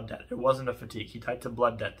own blood debt. It wasn't a fatigue. He died to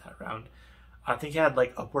blood debt that round. I think he had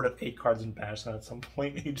like upward of 8 cards in banish zone at some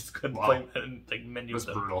point. He just couldn't play and like menu with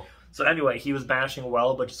them. Brutal. So anyway, he was banishing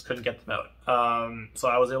well, but just couldn't get them out. So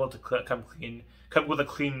I was able to come with a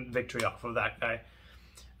clean victory off of that guy.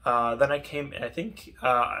 Then I came, I think,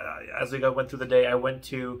 as we went through the day, I went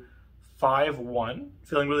to 5-1,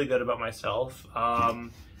 feeling really good about myself.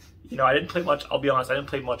 You know, I didn't play much. I'll be honest, I didn't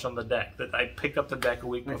play much on the deck. That I picked up the deck a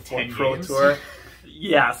week before Pro games? Tour.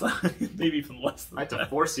 Yeah, so maybe even less than I had to that.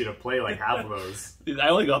 force you to play like half of those. I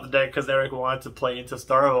only got the deck because Eric wanted to play into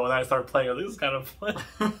Starvo, and I started playing. I was like, this is kind of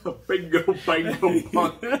fun. Bingo, bingo,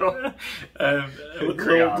 bongo.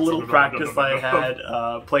 With little practice I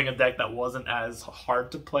had, playing a deck that wasn't as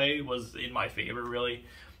hard to play was in my favor, really.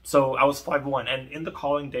 So I was 5-1, and in the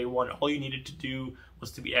calling day 1, all you needed to do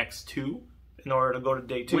was to be X2 in order to go to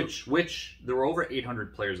day 2. Which there were over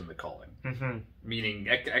 800 players in the calling, meaning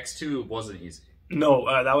X2 wasn't easy. No,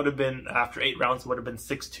 that would have been, after 8 rounds, it would have been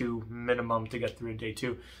 6-2 minimum to get through to day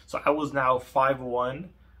 2. So I was now 5-1,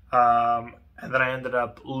 and then I ended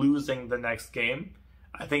up losing the next game.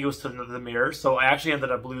 I think it was to the mirror, so I actually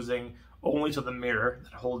ended up losing only to the mirror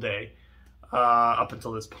that whole day, up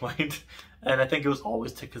until this point. And I think it was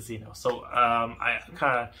always to casino. So I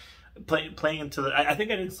kind of playing into the... I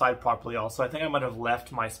think I didn't side properly also. I think I might have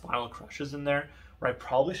left my Spinal Crushes in there, where I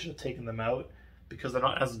probably should have taken them out, because they're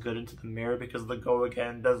not as good into the mirror, because the go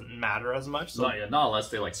again doesn't matter as much. So not unless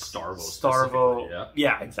they like Starvo. Starvo,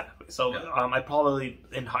 yeah, exactly. So I probably,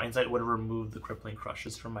 in hindsight, would have removed the Crippling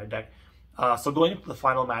Crushes from my deck. So going into the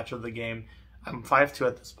final match of the game, I'm 5-2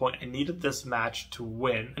 at this point. I needed this match to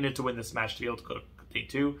win. I needed to win this match to be able to go to day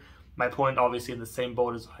 2. My opponent, obviously, in the same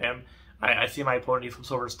boat as I am. I see my opponent, he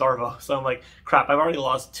flips over to Starvo. So I'm like, crap, I've already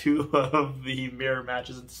lost 2 of the mirror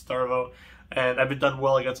matches into Starvo. And I've been done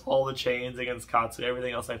well against all the chains, against Katsu,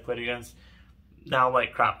 everything else I played against. Now I'm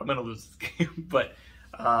like, crap, I'm going to lose this game. But,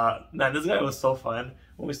 man, this guy was so fun.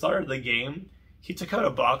 When we started the game, he took out a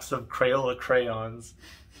box of Crayola crayons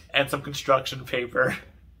and some construction paper.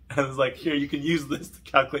 And was like, here, you can use this to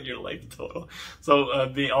calculate your life total. So,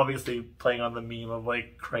 obviously playing on the meme of,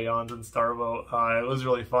 like, crayons and Starvo, it was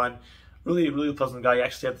really fun. Really, really pleasant guy. He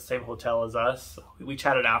actually had the same hotel as us. We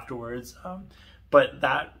chatted afterwards. But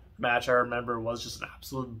that match, I remember, was just an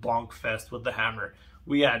absolute bonk fest with the hammer.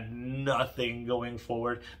 We had nothing going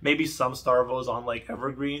forward. Maybe some Starvos on, like,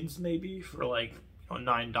 evergreens, maybe, for, like,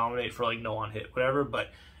 9 dominate, for, like, no on hit, whatever. But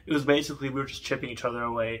it was basically, we were just chipping each other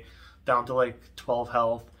away down to, like, 12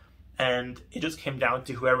 health. And it just came down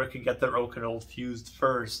to whoever could get their Oakenol fused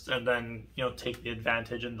first, and then, you know, take the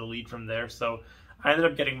advantage and the lead from there. So I ended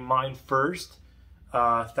up getting mine first.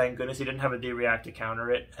 Thank goodness he didn't have a D-React to counter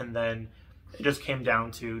it. And then it just came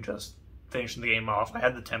down to just finishing the game off. I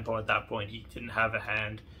had the tempo at that point. He didn't have a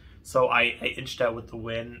hand. So I inched out with the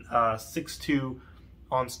win. 6-2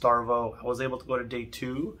 on Starvo. I was able to go to day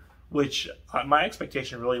 2, which my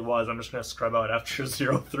expectation really was, I'm just going to scrub out after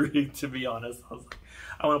 0-3, to be honest. I was like,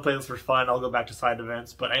 I want to play this for fun. I'll go back to side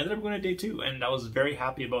events. But I ended up going to day 2, and I was very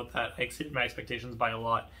happy about that. I exceeded my expectations by a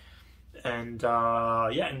lot. And,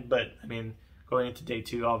 but, I mean, going into day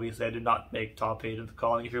 2, obviously, I did not make top 8 of the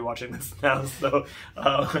calling, if you're watching this now. So,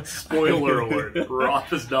 spoiler alert,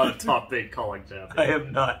 Roth is not a top 8 calling champion. I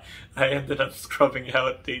am not. I ended up scrubbing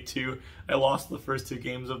out day 2. I lost the first 2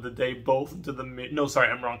 games of the day, both into the mirror. No, sorry,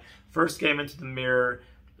 I'm wrong. First game into the mirror.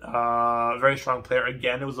 Very strong player.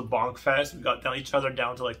 Again, it was a bonk fest. We got each other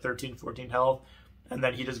down to like 13, 14 health. And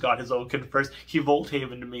then he just got his Oaken first. He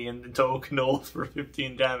Volt-Havened me into Oakenol for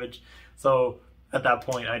 15 damage. So at that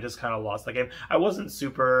point, I just kind of lost that game. I wasn't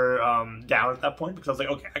super down at that point, because I was like,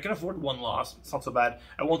 okay, I can afford 1 loss. It's not so bad.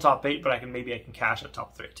 I won't top 8, but maybe I can cash at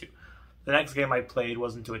top 3 too. The next game I played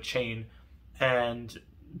was into a chain. And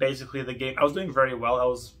basically the game, I was doing very well. I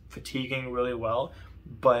was fatiguing really well.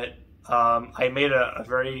 But I made a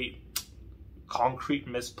very concrete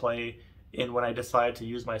misplay in when I decided to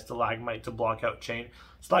use my Stalagmite to block out chain.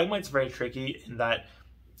 Stalagmite's very tricky in that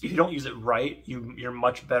if you don't use it right, you're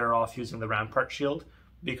much better off using the Rampart Shield,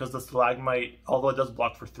 because the Stalagmite, although it does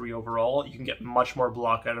block for 3 overall, you can get much more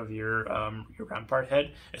block out of your Rampart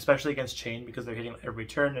head, especially against chain, because they're hitting every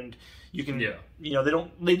turn, and you can, you know,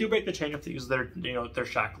 they do break the chain if they use their, you know, their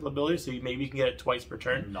shackle ability, so maybe you can get it twice per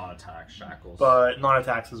turn. Non-attack shackles. But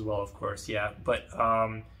non-attacks as well, of course, yeah. But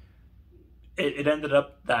it ended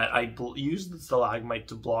up that I used the Stalagmite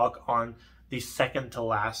to block on the second to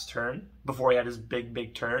last turn before he had his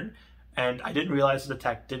big turn, and I didn't realize his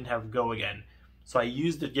attack didn't have go again. So I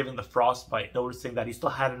used it giving the frostbite, noticing that he still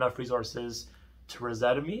had enough resources to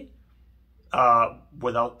reset me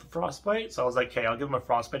without the frostbite. So I was like, okay, I'll give him a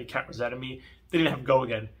frostbite. He can't reset me. They didn't have go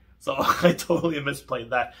again. So I totally misplayed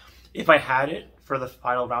that. If I had it for the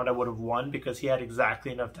final round, I would have won because he had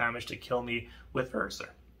exactly enough damage to kill me with Ursa.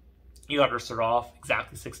 He got Ursa off,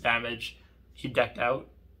 exactly 6 damage. He decked out.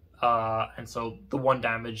 And so the 1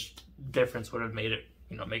 damage difference would have made it,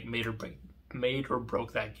 you know, made or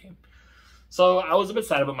broke that game. So I was a bit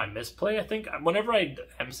sad about my misplay. I think whenever I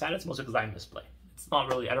am sad, it's mostly because I misplay. It's not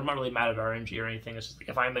really, I'm not really mad at RNG or anything. It's just like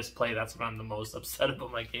if I misplay, that's when I'm the most upset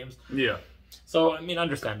about my games. Yeah. So, I mean,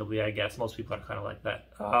 understandably, I guess most people are kind of like that.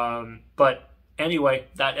 But anyway,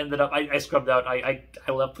 that ended up, I scrubbed out. I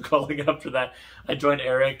left the calling after that. I joined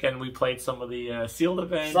Eric and we played some of the sealed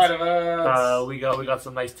events. Side events. We got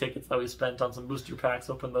some nice tickets that we spent on some booster packs,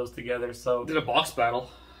 opened those together. So Did a box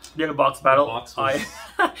battle. we had a box battle.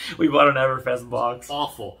 We bought an Everfest box.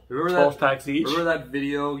 Awful. Remember 12 packs each. Remember that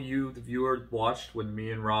video you, the viewer, watched when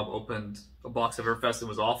me and Rob opened a box of Everfest and it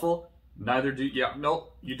was awful? Neither do you. Yeah, no,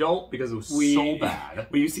 you don't because it was so bad.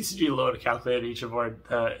 We used TCG load to calculate each of our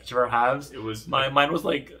halves. It was mine was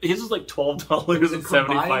like his was like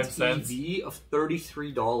 $12.75. EV of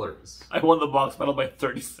 $33. I won the box battle by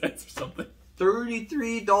 30 cents or something.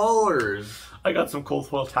 $33. I got some cold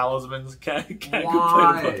foil talismans. Can't complain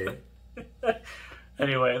Why? about that.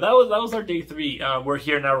 Anyway, that was our day 3. We're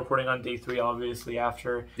here now recording on day 3, obviously,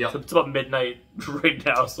 after. Yep. So it's about midnight right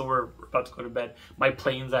now, so we're about to go to bed. My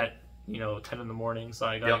plane's at, 10 in the morning, so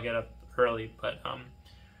I gotta get up early. But,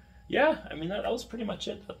 yeah, I mean, that was pretty much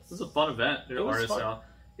it. This is a fun event. It was fun.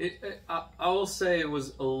 I will say it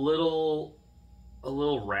was a little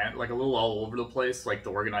all over the place. Like,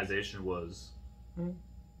 the organization was...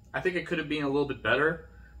 I think it could have been a little bit better.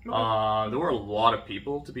 Okay. There were a lot of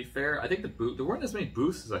people, to be fair. I think there weren't as many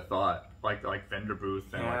booths as I thought, like vendor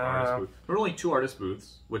booth and like artist booth. There were only 2 artist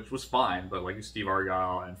booths, which was fine, but like Steve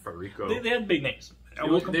Argyle and Federico. They had big names.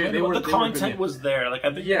 The content was there. Like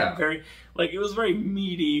I think it was very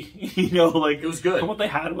meaty. It was good. What they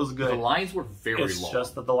had was good. The lines were very long. It's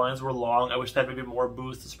just that the lines were long. I wish they had maybe more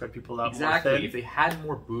booths to spread people out. Exactly. More thin. If they had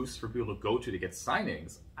more booths for people to go to get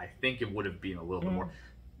signings, I think it would have been a little bit more.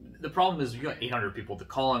 The problem is you got 800 people to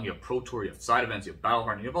call on. You have Pro Tour, you have side events, you have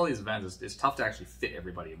Battlehard, you have all these events. It's tough to actually fit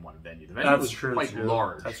everybody in one venue. The venue was quite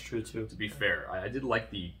large. That's true too. To be fair, I did like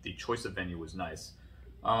the choice of venue was nice.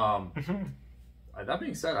 That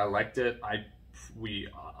being said, I liked it.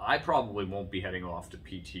 I probably won't be heading off to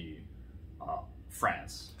PT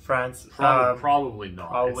France. Probably not.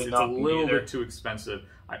 Probably it's not. It's a little bit too expensive.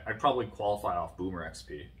 I'd probably qualify off Boomer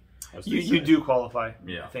XP. You do qualify.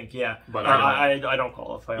 Yeah. I think, yeah. But I don't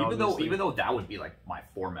qualify, even though that would be like my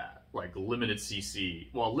format, like limited CC.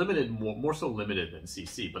 Well, limited, more so limited than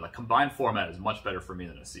CC, but a combined format is much better for me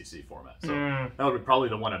than a CC format. So that would be probably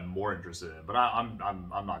the one I'm more interested in. But I'm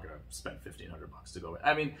not gonna spend $1,500 to go.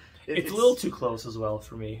 I mean, it's a little too close as well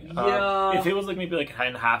for me. Yeah. If it was like maybe like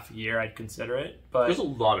a half a year, I'd consider it. But there's a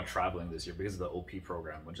lot of traveling this year because of the OP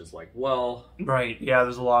program, which is like, well, right, yeah.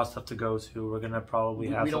 There's a lot of stuff to go to. We're gonna probably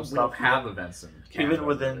have we some don't stuff. Have events in Canada,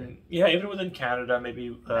 even within Canada,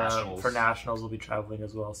 maybe for nationals we'll be traveling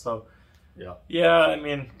as well. So yeah. I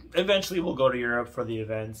mean, eventually we'll go to Europe for the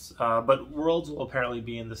events, but Worlds will apparently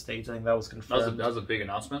be in the States. I think that was confirmed. That was a big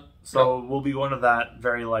announcement. So we'll be going to that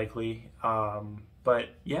very likely. But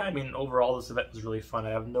yeah, I mean, overall this event was really fun.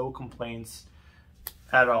 I have no complaints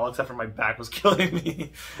at all, except for my back was killing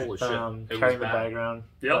me. Holy shit! Carrying the bag around.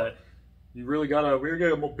 Yep. You really gotta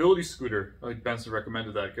get a mobility scooter. I think Benson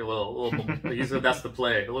recommended that. Get a little he said that's the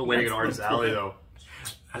play. A little waiting in Artist Alley though.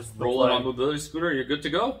 Rolling on mobility scooter, you're good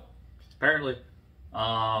to go. Apparently.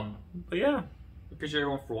 But yeah. Appreciate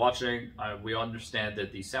everyone for watching. We understand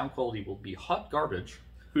that the sound quality will be hot garbage.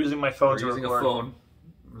 We're using my phone to record. A phone.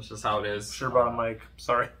 That's just how it is. Should have brought a mic.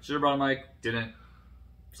 Sorry. Should have brought a mic. Didn't.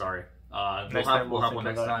 Sorry. We'll have one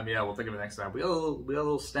next time. Yeah, we'll think of it next time. We got a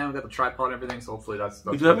little stand. We got the tripod and everything. So hopefully that's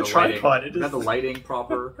we do have a tripod. We got the lighting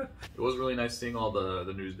proper. It was really nice seeing all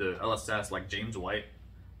the news, the LSS, like James White,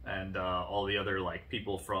 and all the other like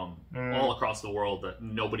people from all across the world that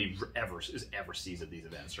nobody ever sees at these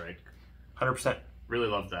events. Right. 100%. Really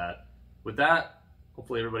love that. With that,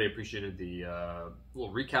 hopefully everybody appreciated the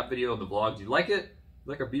little recap video of the vlog. Do you like it?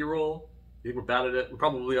 Like our B-roll? You think we're bad at it? We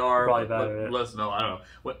probably are. Probably bad at it. Let us know. I don't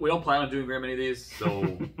know. We don't plan on doing very many of these,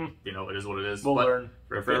 so it is what it is. We'll learn.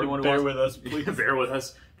 For everyone bear with us, please. Bear with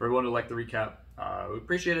us. For everyone who liked the recap, we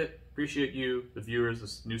appreciate it. Appreciate you, the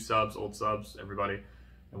viewers, the new subs, old subs, everybody.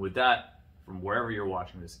 And with that, from wherever you're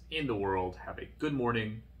watching this in the world. Have a good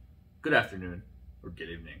morning, good afternoon, or good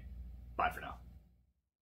evening. Bye for now.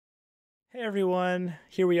 Hey everyone,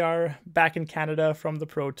 here we are back in Canada from the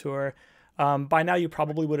Pro Tour. By now you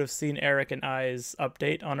probably would have seen Eric and I's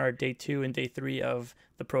update on our day 2 and day 3 of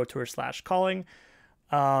the Pro Tour / calling.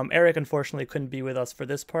 Eric unfortunately couldn't be with us for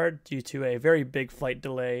this part due to a very big flight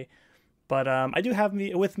delay. But I do have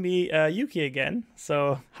with me Yuki again.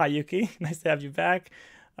 So hi Yuki, nice to have you back.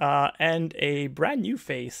 And a brand new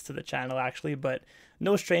face to the channel actually, but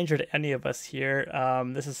no stranger to any of us here.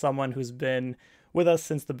 This is someone who's been with us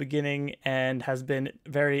since the beginning and has been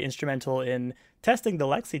very instrumental in testing the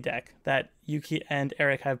Lexi deck that Yuki and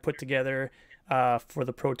Eric have put together for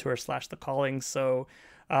the Pro Tour / the calling. So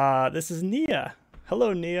this is Nghia.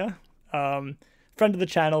 Hello Nghia. Friend of the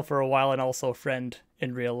channel for a while and also a friend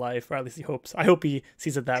in real life, or at least he hopes. I hope he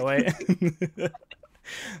sees it that way.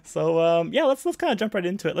 So yeah, let's kind of jump right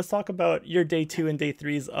into it. Let's talk about your day 2 and day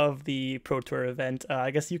 3s of the Pro Tour event.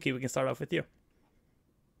 I guess Yuki, we can start off with you.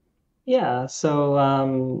 Yeah,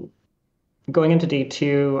 so going into day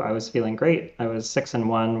 2, I was feeling great. I was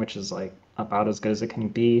 6-1, which is like about as good as it can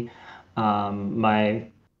be. My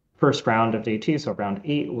first round of day 2, so round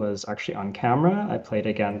 8, was actually on camera. I played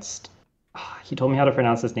against, he told me how to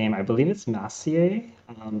pronounce his name. I believe it's Maciej,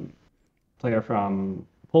 player from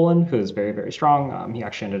Poland, who is very, very strong. He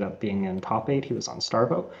actually ended up being in top 8. He was on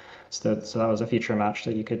Starvo. So that was a feature match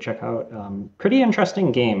that you could check out. Pretty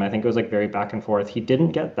interesting game. I think it was like very back and forth. He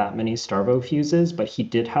didn't get that many Starvo fuses, but he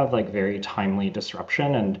did have like very timely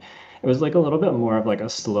disruption, and it was like a little bit more of like a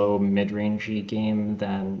slow mid-rangey game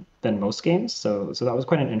than most games. So that was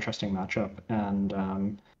quite an interesting matchup.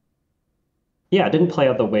 And yeah, it didn't play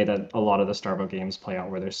out the way that a lot of the Starvo games play out,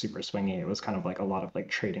 where they're super swingy. It was kind of like a lot of like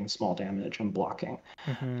trading small damage and blocking.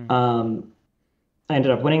 I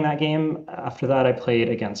ended up winning that game. After that, I played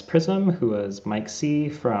against Prism, who was Mike C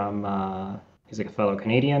from, he's like a fellow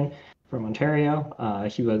Canadian from Ontario.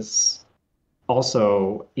 He was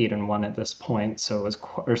also 8-1 at this point, so it was,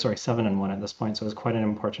 7-1 at this point, so it was quite an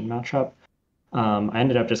important matchup. I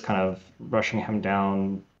ended up just kind of rushing him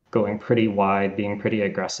down, going pretty wide, being pretty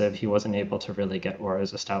aggressive. He wasn't able to really get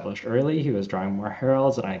auras established early. He was drawing more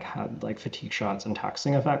heralds, and I had like fatigue shots and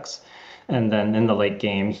taxing effects. And then in the late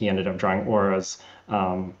game, he ended up drawing auras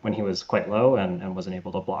when he was quite low and wasn't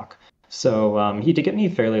able to block. So he did get me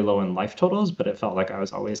fairly low in life totals, but it felt like I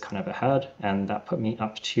was always kind of ahead, and that put me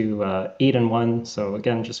up to 8-1. So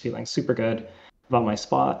again, just feeling super good about my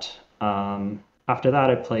spot. After that,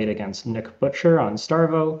 I played against Nick Butcher on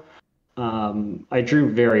Starvo. I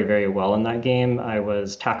drew very, very well in that game. I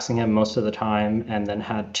was taxing him most of the time, and then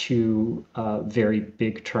had 2 very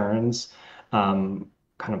big turns,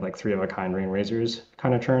 kind of like 3 of a kind Rain Razors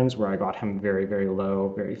kind of turns, where I got him very, very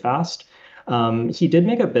low, very fast. He did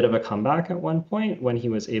make a bit of a comeback at one point when he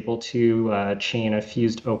was able to chain a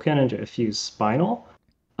fused Oaken into a fused Spinal.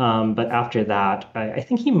 But after that, I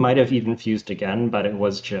think he might have even fused again, but it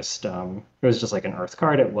was just like an Earth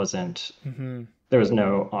card. It wasn't. There was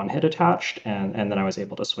no on-hit attached, and then I was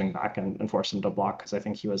able to swing back and force him to block, because I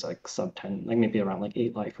think he was like sub 10, like maybe around like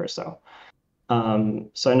 8 life or so.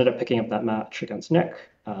 So I ended up picking up that match against Nick.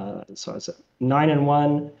 So I was at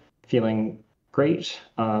 9-1, feeling great.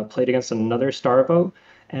 Played against another Starvo,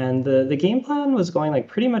 and the game plan was going like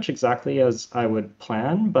pretty much exactly as I would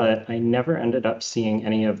plan, but I never ended up seeing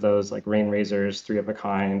any of those like Rain Razors, 3 of a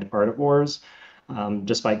kind, Art of Wars,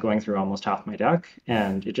 despite going through almost half my deck.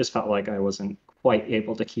 And it just felt like I wasn't quite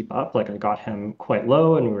able to keep up. Like I got him quite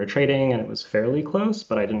low and we were trading and it was fairly close,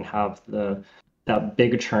 but I didn't have that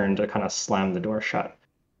big turn to kind of slam the door shut.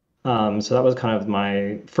 So that was kind of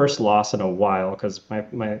my first loss in a while, because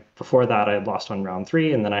my before that I had lost on round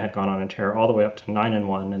 3, and then I had gone on a tear all the way up to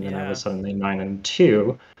 9-1, and then I was suddenly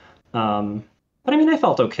 9-2. But I mean, I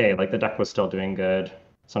felt okay. Like the deck was still doing good.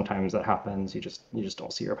 Sometimes that happens. You just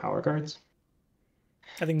don't see your power cards.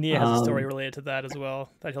 I think Nghia has a story related to that as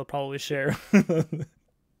well that he'll probably share.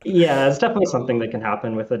 Yeah, it's definitely something that can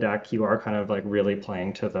happen with the deck. You are kind of like really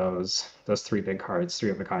playing to those 3 big cards,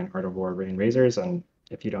 3 of a kind, Art of War, Rain Razors, and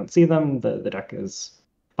if you don't see them, the deck is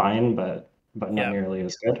fine, but not nearly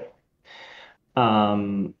as good.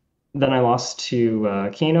 Then I lost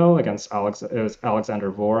to Kano against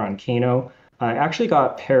Alexander Vor on Kano. I actually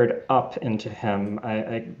got paired up into him.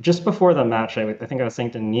 I just before the match, I think I was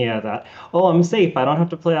saying to Nghia that, oh, I'm safe. I don't have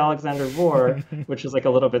to play Alexander Vor, which is like a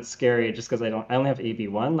little bit scary just because I only have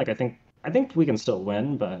AB1. Like I think we can still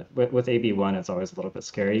win, but with AB1, it's always a little bit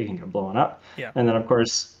scary. You can get blown up. Yeah. And then of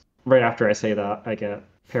course, right after I say that, I get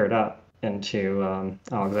paired up into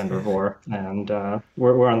Alexander Vor, and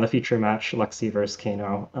we're on the feature match, Lexi versus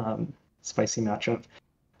Kano, spicy matchup.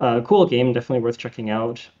 Cool game, definitely worth checking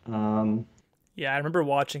out. Yeah, I remember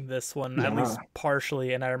watching this one at least Yeah.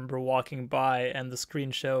 partially, and I remember walking by, and the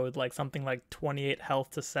screen showed like something like 28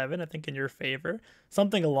 health to 7, I think, in your favor,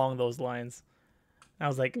 something along those lines. I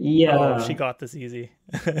was like, oh, she Yeah. got this easy.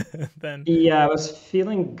 Then, Yeah, I was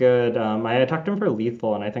feeling good. I attacked him for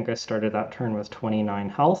lethal, and I think I started that turn with 29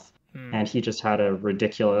 health. hmm, And he just had a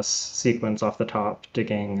ridiculous sequence off the top,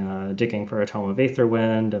 digging for a Tome of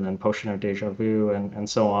Aetherwind, and then Potion of Deja Vu, and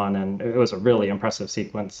so on. And it was a really impressive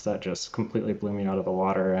sequence that just completely blew me out of the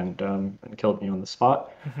water and killed me on the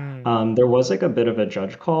spot. hmm, There was like a bit of a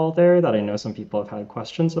judge call there that I know some people have had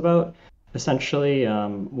questions about. Essentially,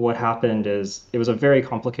 what happened is it was a very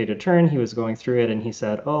complicated turn. He was going through it and he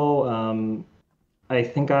said, "Oh, I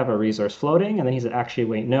think I have a resource floating." And then he said, "Actually,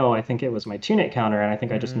 wait, no, I think it was my tunic counter. And I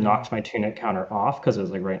think I just hmm, knocked my tunic counter off because it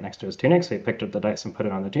was like right next to his tunic." So he picked up the dice and put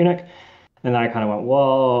it on the tunic. And then I kind of went,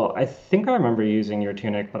 "Well, I think I remember using your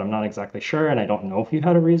tunic, but I'm not exactly sure. And I don't know if you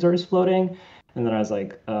had a resource floating." And then I was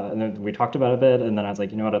like, and then we talked about it a bit. And then I was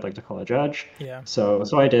like, "You know what? I'd like to call a judge." yeah, So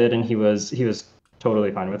I did, and he was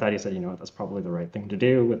totally fine with that. He said, "You know what? That's probably the right thing to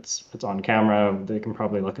do. It's on camera. They can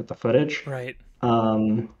probably look at the footage." right.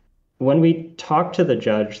 Um, when we talked to the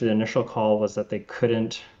judge, the initial call was that they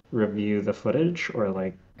couldn't review the footage, or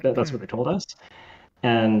like that's Hmm, what they told us.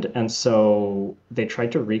 And so they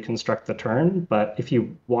tried to reconstruct the turn, but if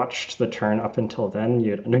you watched the turn up until then,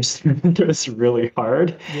 you'd understand that it was really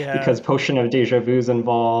hard yeah, because Potion of Deja Vu's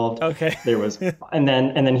involved. okay. There was, and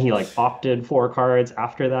then he like opted 4 cards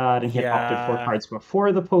after that, and he had opted four Yeah, cards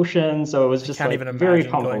before the potion, so it was I just can't like even very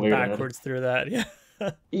imagine going convoluted. backwards through that. Yeah.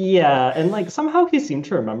 Yeah, and like somehow he seemed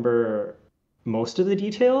to remember most of the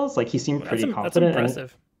details. Like he seemed Well, That's pretty that's confident, and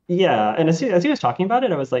impressive. yeah, and as he was talking about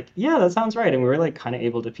it, I was like, yeah, that sounds right. And we were like kind of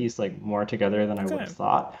able to piece like more together than I would Okay. have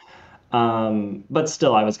thought. But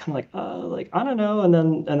still, I was kind of like I don't know. And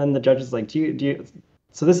then the judge is like, do you?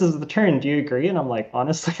 So this is the turn. Do you agree? And I'm like,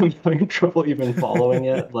 honestly, I'm having trouble even following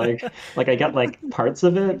it. Like I get like parts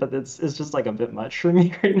of it, but it's just like a bit much for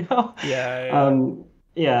me right now. Yeah, yeah. Um,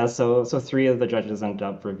 yeah. So three of the judges ended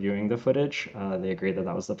up reviewing the footage. They agreed that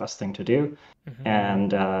that was the best thing to do, Hmm.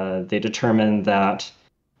 and they determined that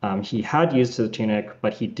he had used his tunic,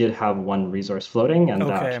 but he did have one resource floating, and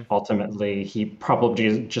that Okay. ultimately he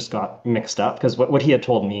probably just got mixed up. Because what he had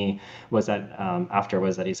told me was that after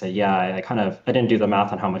was that he said, "Yeah, I didn't do the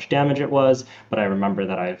math on how much damage it was, but I remember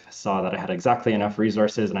that I saw that I had exactly enough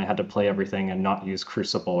resources, and I had to play everything and not use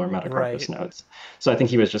Crucible or Metacarpus Right. nodes." So I think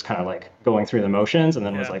he was just kind of like going through the motions, and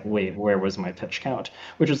then was Yeah. like, "Wait, where was my pitch count?"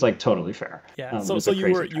 Which is like totally fair. Yeah. It So was so a you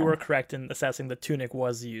were crazy you were turn. correct in assessing the tunic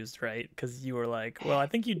was used, right? Because you were like, well, I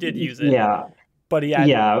think you did use it, Yeah, but he had,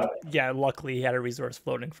 yeah. yeah, luckily he had a resource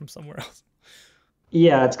floating from somewhere else.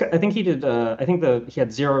 Yeah, I think he did. I think he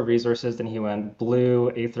had 0 resources. Then he went blue,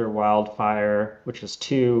 Aether Wildfire, which is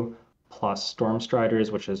 2, plus Storm Striders,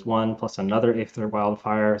 which is 1, plus another Aether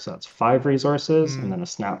Wildfire. So that's 5 resources, and Hmm. then a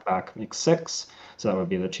Snapback makes 6. So that would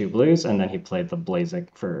be the 2 blues, and then he played the Blazing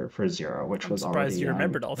for 0, which I'm was surprised already you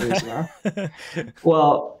remembered all it was 0. that.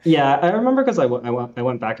 Well, yeah, I remember because I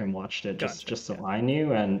went back and watched it just Gotcha. just Yeah. so I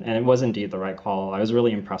knew, and it was indeed the right call. I was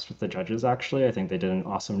really impressed with the judges, actually. I think they did an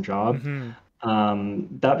awesome job. Hmm.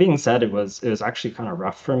 That being said, it was actually kind of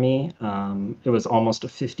rough for me. It was almost a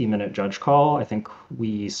 50-minute judge call. I think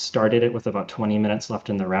we started it with about 20 minutes left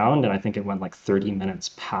in the round, and I think it went like 30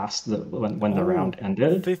 minutes past when the Oh, round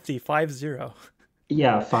ended. 50, 50.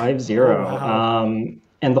 Yeah, five Oh, zero. wow.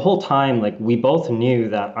 And the whole time, like we both knew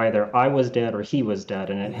that either I was dead or he was dead,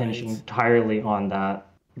 and it hinged Right. entirely on that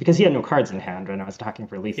because he had no cards in hand when I was attacking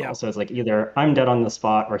for lethal. Yeah. So it's like either I'm dead on the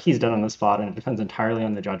spot or he's dead on the spot, and it depends entirely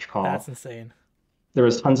on the judge That's call. insane. There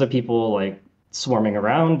was tons of people like swarming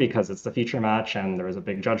around because it's the feature match and there was a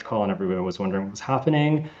big judge call and everyone was wondering what was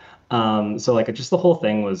happening. So like just the whole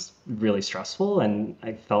thing was really stressful and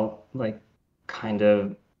I felt like kind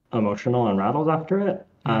of emotional and rattled after it.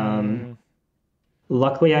 Hmm.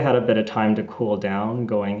 Luckily, I had a bit of time to cool down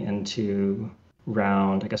going into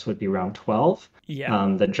round, I guess would be round 12.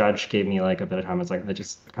 Yeah. The judge gave me like a bit of time. I was like, I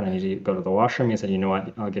just kind of need to go to the washroom. He said, you know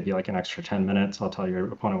what? I'll give you like an extra 10 minutes. I'll tell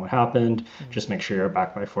your opponent what happened. Mhm. Just make sure you're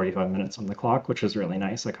back by 45 minutes on the clock, which was really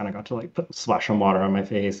nice. I kind of got to like splash some water on my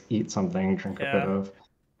face, eat something, drink a bit Yeah. of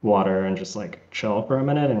water, and just like chill for a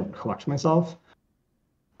minute and collect myself.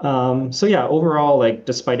 So yeah, overall, like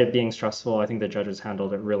despite it being stressful, I think the judges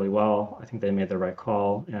handled it really well. I think they made the right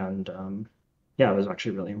call, and yeah, I was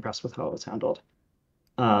actually really impressed with how it was handled.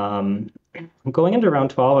 Um, Going into round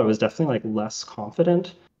 12, I was definitely like less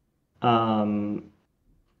confident, um,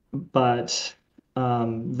 but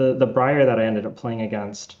the Briar that I ended up playing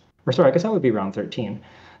against, or sorry, I guess that would be round 13.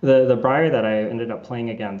 The Briar that I ended up playing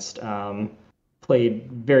against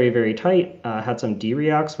played very, very tight, had some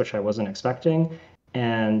D-reacts, which I wasn't expecting.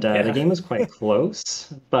 And the game was quite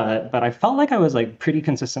close, but I felt like I was like pretty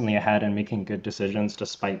consistently ahead and making good decisions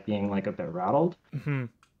despite being like a bit rattled. Mm-hmm.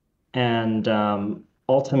 And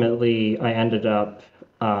ultimately, I ended up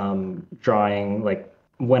drawing like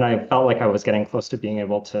when I felt like I was getting close to being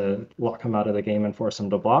able to lock him out of the game and force him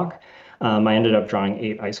to block. I ended up drawing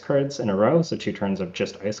 8 ice cards in a row, so 2 turns of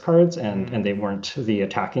just ice cards, and they weren't the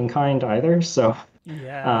attacking kind either. So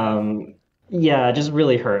yeah, it just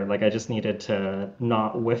really hurt. Like I just needed to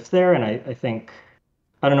not whiff there, and I think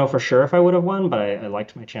I don't know for sure if I would have won, but I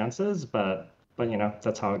liked my chances. But you know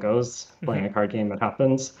that's how it goes. Playing a card game, it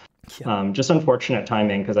happens. Just unfortunate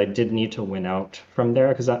timing because I did need to win out from there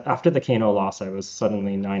because after the Kano loss, I was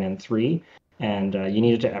suddenly 9-3, and you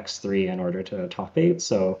needed to X3 in order to top 8.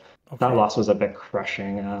 So that loss was a bit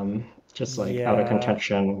crushing. Just like out of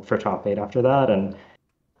contention for top 8 after that, and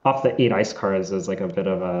off the 8 ice cards is like a bit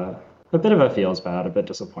of a feels bad, a bit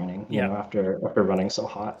disappointing, you know, after running so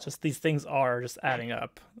hot. Just these things are just adding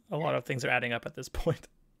up. A lot of things are adding up at this point.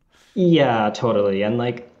 Yeah, totally. And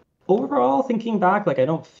like overall, thinking back, like I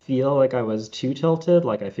don't feel like I was too tilted.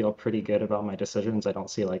 Like I feel pretty good about my decisions. I don't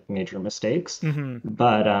see like major mistakes.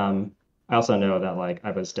 But I also know that like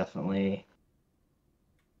I was definitely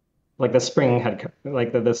like the spring had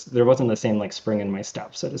like there wasn't the same like spring in my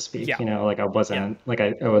step, so to speak. You know, like I wasn't like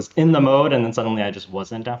I was in the mode and then suddenly I just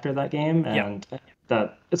wasn't after that game. And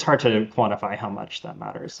that it's hard to quantify how much that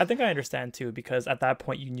matters. I think I understand too, because at that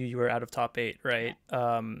point you knew you were out of top 8, right?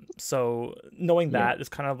 So knowing that it's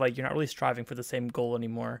kind of like you're not really striving for the same goal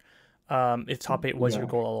anymore. If top 8 was your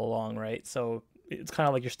goal all along, right? So it's kind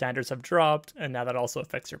of like your standards have dropped, and now that also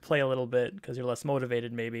affects your play a little bit because you're less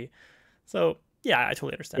motivated maybe. So yeah, I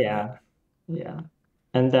totally understand that. Yeah.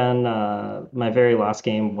 And then my very last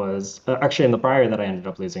game was actually in the Briar that I ended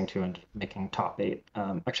up losing to and making top 8.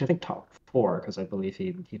 Actually, I think top 4 because I believe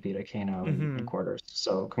he beat a Kano in quarters.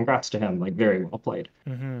 So congrats to him, like very well played.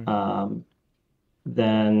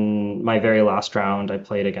 Then my very last round, I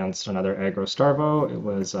played against another Aggro Starvo. It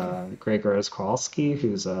was Gregor Kowalski,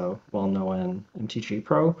 who's a well-known MTG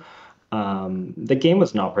pro. The game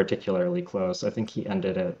was not particularly close. I think he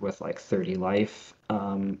ended it with like 30 life.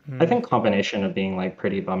 I think combination of being like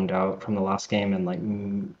pretty bummed out from the last game and like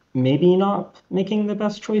maybe not making the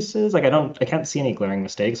best choices. Like I can't see any glaring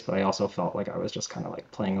mistakes, but I also felt like I was just kind of like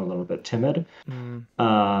playing a little bit timid.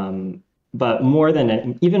 But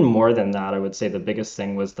even more than that, I would say the biggest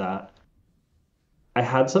thing was that I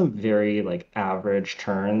had some very like average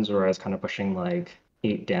turns where I was kind of pushing like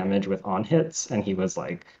 8 damage with on hits, and he was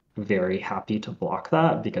like very happy to block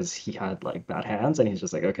that because he had like bad hands, and he's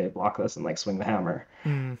just like, okay, block this and like swing the hammer,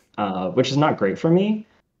 which is not great for me.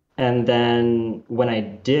 And then when I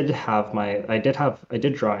did draw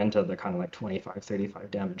into the kind of like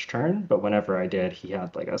 25-35 damage turn, but whenever I did, he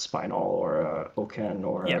had like a spinal or a Oken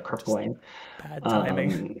or a crippling. Bad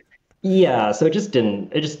timing. So it just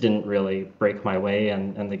didn't really break my way,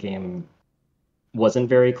 and the game wasn't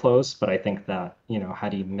very close. But I think that, you know,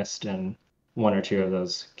 had he missed in 1 or 2 of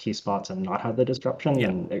those key spots and not had the disruption,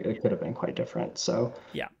 then it could have been quite different. So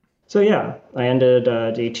I ended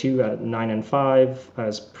day 2 at 9-5. I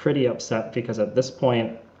was pretty upset because at this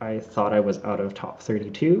point I thought I was out of top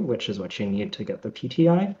 32, which is what you need to get the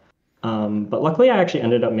PTI. But luckily I actually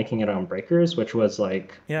ended up making it on breakers, which was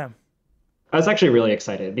like I was actually really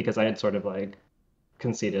excited because I had sort of like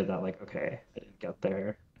conceded that like, okay, I didn't get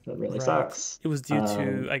there. That really sucks. It was due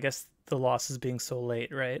to, I guess, the losses being so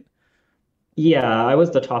late, right? Yeah, I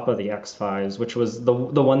was the top of the X5s, which was the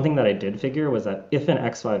one thing that I did figure was that if an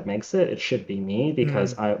X5 makes it, it should be me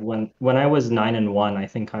because when I was 9-1, I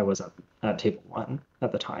think I was at table 1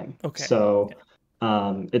 at the time. Okay. So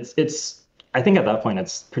it's I think at that point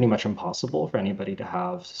it's pretty much impossible for anybody to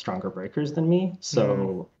have stronger breakers than me.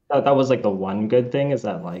 So that was like the one good thing is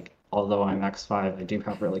that like although I'm X5, I do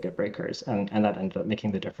have really good breakers, and that ended up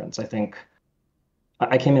making the difference. I think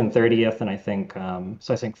I came in 30th, and I think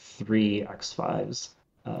 3 X5s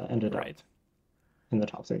ended up in the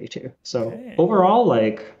top 32. So overall,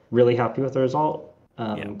 like really happy with the result.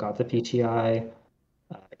 Got the PTI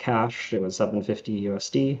cash. It was 750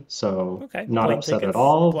 USD, so not plane upset at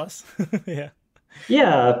all. Plus,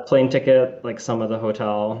 plane ticket, like some of the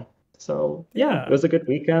hotel. So it was a good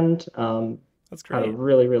weekend. That's great. Had a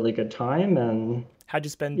really, really good time. And how'd you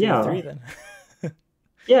spend day 3 then?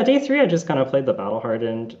 Day 3, I just kind of played the Battle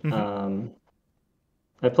Hardened.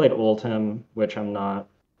 I played Oldhim, which I'm not.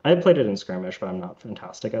 I had played it in skirmish, but I'm not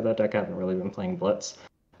fantastic at that deck. I haven't really been playing Blitz.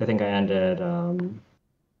 I think I ended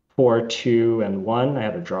 4-2-1. I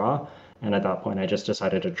had a draw, And at that point, I just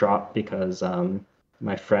decided to drop because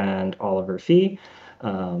my friend Oliver Fee,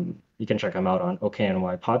 you can check him out on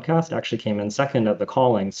OKNY podcast, actually came in second at the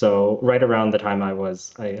calling. So right around the time I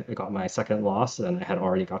got my second loss and I had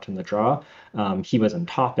already gotten the draw, he was in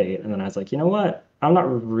top 8. And then I was like, you know what? I'm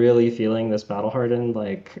not really feeling this battle hardened.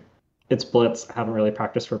 Like, it's Blitz. I haven't really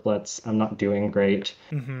practiced for Blitz. I'm not doing great.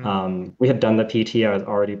 We had done the PT. I was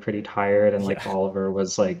already pretty tired, and like Oliver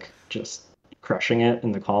was like just crushing it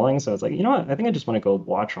in the calling. So I was like, you know what? I think I just want to go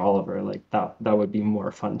watch Oliver. Like that would be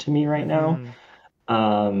more fun to me right now.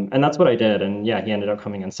 And that's what I did. And yeah, he ended up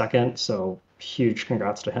coming in second. So huge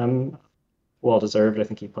congrats to him. Well deserved. I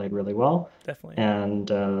think he played really well. Definitely.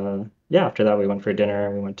 And yeah, after that we went for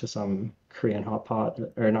dinner. We went to some Korean hot pot,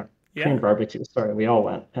 or not Korean barbecue. Sorry, we all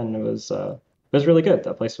went, and it was really good.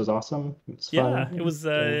 That place was awesome. It was fun. Yeah, it was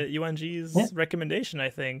UNG's recommendation, I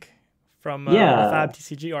think, from the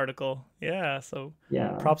fabtcg article. Yeah, so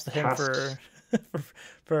props to him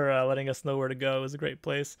for letting us know where to go. It was a great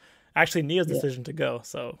place. Actually, Nghia's decision to go,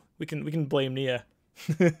 so we can blame Nghia.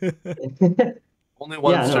 Only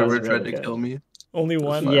one server tried to kill me. Only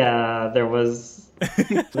one. Yeah, there was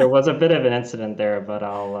a bit of an incident there, but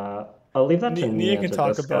I'll leave that to Nghia can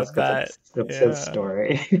talk about that. It's his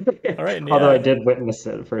story. All right, Nghia. Although I did witness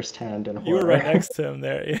it firsthand in horror. You were right next to him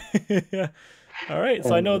there. Yeah. All right,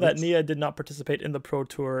 so I know that Nghia did not participate in the Pro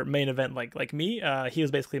Tour main event like me. He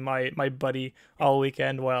was basically my buddy all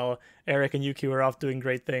weekend while Eric and Yuki were off doing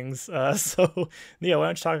great things. So Nghia,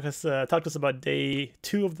 why don't you talk to us about day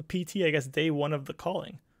 2 of the PT, I guess day 1 of the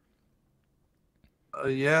calling.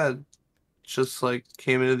 Yeah, just like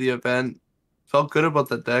came into the event, felt good about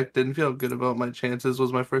the deck, didn't feel good about my chances.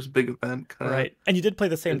 Was my first big event. Kinda. Right, and you did play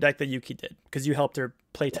the same deck that Yuki did, because you helped her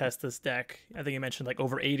play test this deck. I think you mentioned like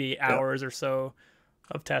over 80 hours or so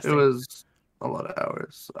of testing. It was a lot of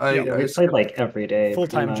hours. I played like every day.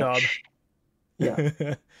 Full-time job.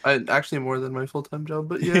 Yeah. I actually more than my full-time job,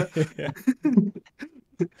 but yeah.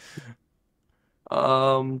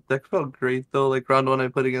 Deck felt great though. Like round 1 I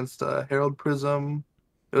played against Herald Prism.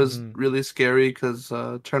 It was really scary because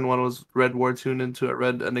turn 1 was red War Tune into a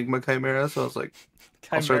red Enigma Chimera, so I was like,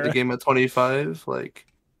 I'll start the game at 25. Like,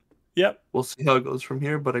 we'll see how it goes from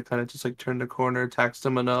here. But I kind of just like turned the corner, taxed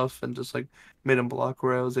him enough, and just like made him block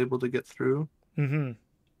where I was able to get through. Played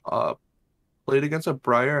against a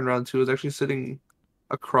Briar in round 2. I was actually sitting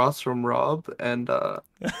across from Rob, and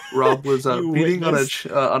Rob was beating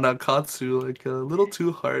on a Katsu like a little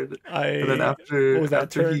too hard. And then after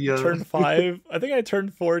turn 5, I think I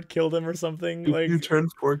turned 4, killed him or something. Like you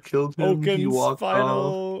turned 4, killed him. Oaken's he walked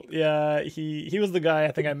off. Yeah, he was the guy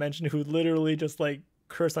I think I mentioned who literally just like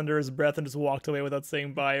cursed under his breath and just walked away without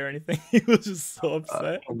saying bye or anything. He was just so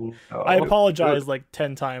upset. I apologized like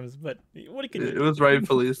 10 times, but what could you do? It was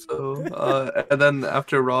rightfully so. And then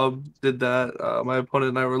after Rob did that, my opponent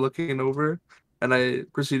and I were looking over, and I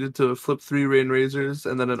proceeded to flip 3 Rain Razors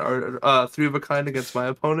and then an 3 of a kind against my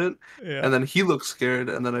opponent. And then he looked scared,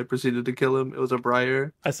 and then I proceeded to kill him. It was a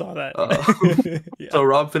Briar. I saw that. So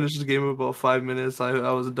Rob finished the game in about 5 minutes.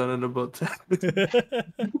 I was done in about 10.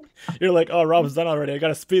 You're like, oh, Rob's done already. I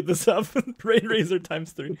gotta speed this up. Rain Razor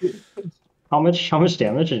times 3. How much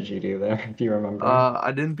damage did you do there, if you remember?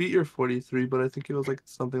 I didn't beat your 43, but I think it was like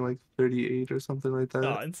something like 38 or something like that.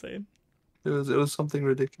 Oh, insane. It was something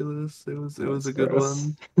ridiculous. It was a good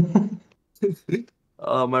one.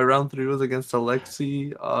 My round 3 was against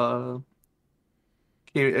Alexi.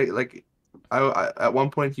 I at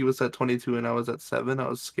one point he was at 22 and I was at 7. I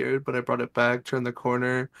was scared, but I brought it back, turned the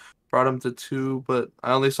corner, brought him to 2. But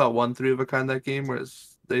I only saw 1 3 of a kind that game,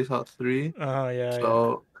 whereas they saw 3. Oh yeah.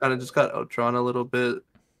 So kind of just got outdrawn a little bit.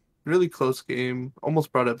 Really close game.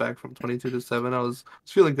 Almost brought it back from 22 to 7. I was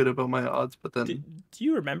feeling good about my odds, but then... Do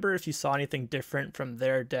you remember if you saw anything different from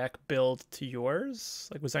their deck build to yours?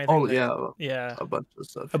 Like, was there anything? Yeah. A bunch of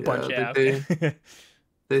stuff. Okay.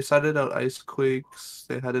 They sided out Ice Quakes.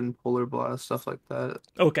 They had in Polar Blast, stuff like that.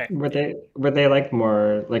 Okay. Were they like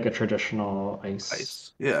more like a traditional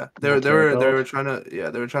ice? Yeah. They were trying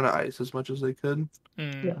to ice as much as they could.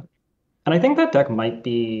 Yeah. And I think that deck might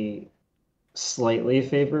be slightly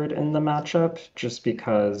favored in the matchup just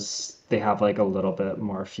because they have like a little bit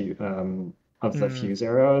more of the fuse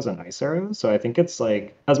arrows and ice arrows. So I think it's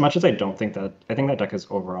like, as much as I think that deck is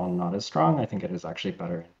overall not as strong, I think it is actually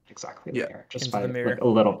better exactly the mirror, just by like a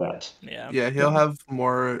little bit. Yeah, he'll have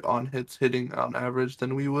more on hits hitting on average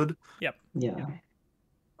than we would. Yeah.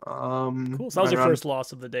 Cool. So that was your first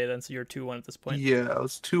loss of the day then, so you're 2-1 at this point. Yeah, I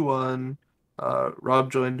was 2-1.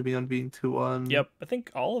 Rob joined me on being 2-1. Yep, I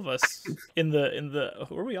think all of us in the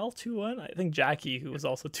were we all 2-1? I think Jackie, who was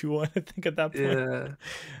also 2-1, I think at that point. Yeah.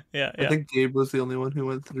 Yeah, I think Gabe was the only one who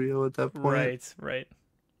went 3-0 at that point. Right.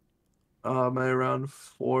 My round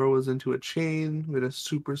 4 was into a chain. We had a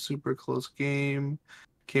super, super close game.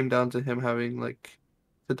 Came down to him having like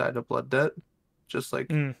to die to blood debt. Just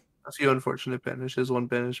like a few unfortunate banishes. One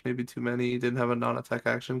banish, maybe too many. Didn't have a non-attack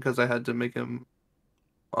action because I had to make him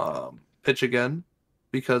pitch again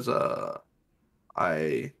because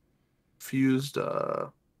I fused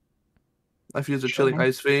a chilling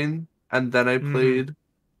ice vein and then I played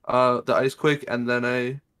the ice quick and then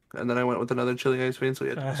I went with another chilling ice vein, so he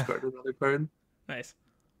had to discard another card. Nice.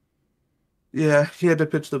 Yeah, he had to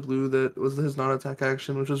pitch the blue that was his non-attack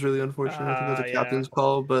action, which was really unfortunate. I think it was a captain's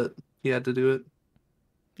call, but he had to do it.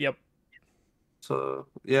 Yep. So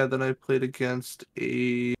yeah, then I played against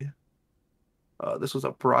a. This was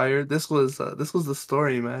a Briar. This was the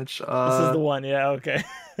story match. This is the one. Yeah. Okay.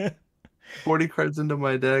 40 cards into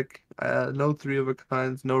my deck. No 3 of a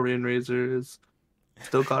kinds. No Rain Razors.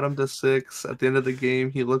 Still got him to 6. At the end of the game,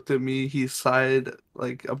 he looked at me. He sighed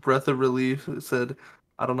like a breath of relief. Said,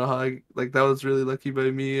 "I don't know how that was really lucky by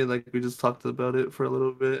me." And like we just talked about it for a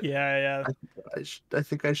little bit. Yeah. I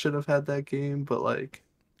think I should have had that game, but like.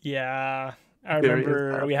 Yeah. I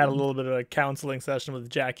remember we had a little bit of a counseling session with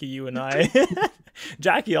Jackie, you and I.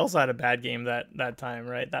 Jackie also had a bad game that time,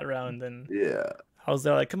 right? That round, and yeah, I was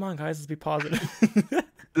there like, "Come on, guys, let's be positive."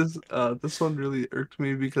 This one really irked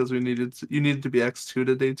me because you needed to be X2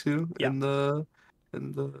 to day 2 in the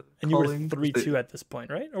and calling. you were 3-2 at this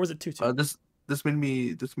point, right? Or was it 2-2? This made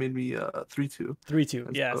me 3-2.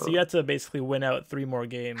 3-2. Yeah, so you had to basically win out 3 more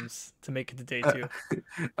games to make it to day 2.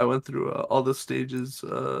 I went through all the stages.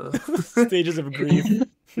 Stages of grief.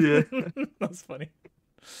 Yeah, that's funny.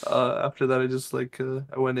 After that, I just I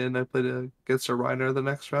went in. I played against a Reiner the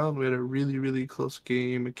next round. We had a really, really close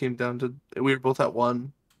game. It came down to we were both at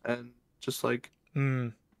 1, and just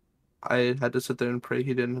I had to sit there and pray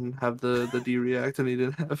he didn't have the D react, and he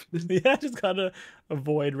didn't have it. Yeah, just gotta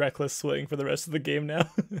avoid reckless swing for the rest of the game now.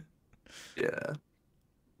 Yeah.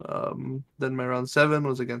 Then my round 7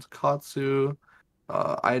 was against Katsu.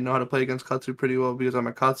 I know how to play against Katsu pretty well because I'm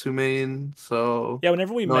a Katsu main. So yeah,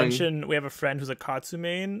 whenever we mention we have a friend who's a Katsu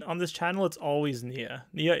main on this channel, it's always Nghia.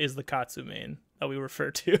 Nghia is the Katsu main that we refer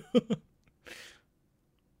to.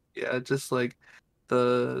 Yeah, just like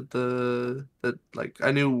the like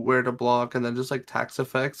I knew where to block, and then just like tax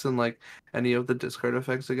effects and like any of the discard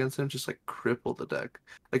effects against him just like cripple the deck.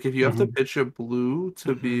 Like if you have to pitch a blue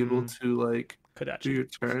to be able to like do your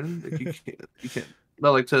turn, like you can't.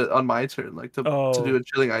 No, like on my turn, like to do a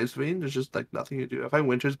chilling ice vein, there's just like nothing to do. If I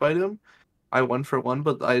Winter's Bite him, I 1-for-1,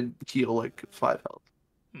 but I heal like 5 health.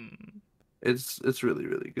 It's really,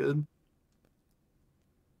 really good.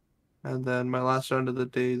 And then my last round of the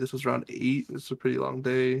day, this was round 8. It's a pretty long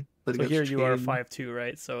day. So here you are 5-2,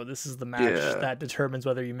 right? So this is the match that determines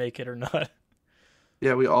whether you make it or not.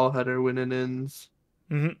 Yeah, we all had our win-and-ins.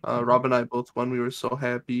 Rob and I both won. We were so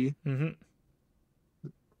happy.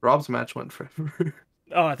 Rob's match went forever.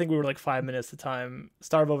 Oh, I think we were like 5 minutes at a time.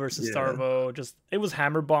 Starvo versus Starvo. It was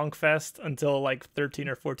hammer bonk fest until like 13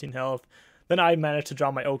 or 14 health. Then I managed to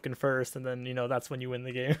draw my Oaken first, and then, that's when you win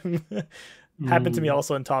the game. Happened to me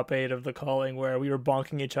also in top 8 of the calling, where we were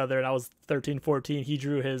bonking each other, and I was 13-14. He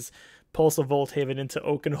drew his Pulse of Volthaven into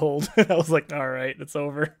Oaken Hold. I was like, all right, it's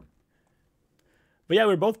over. But yeah, we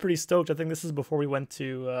were both pretty stoked. I think this is before we went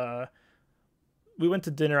to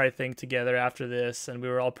dinner, I think, together after this, and we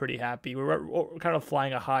were all pretty happy. We were kind of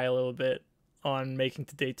flying a high a little bit on making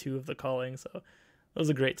to day 2 of the calling, so it was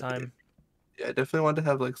a great time. Yeah, I definitely wanted to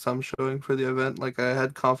have like some showing for the event. Like I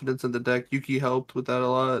had confidence in the deck. Yuki helped with that a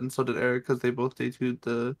lot, and so did Eric because they both day 2'd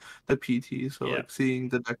the PT. So like seeing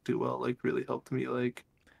the deck do well like really helped me like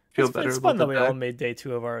feel better. It's fun that we all made day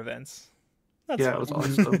 2 of our events. That's fun. It was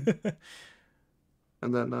awesome.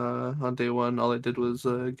 And then on day 1, all I did was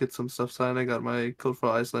get some stuff signed. I got my Code for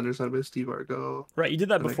Icelanders signed by Steve Argo. Right, you did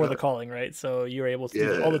that before the calling, right? So you were able to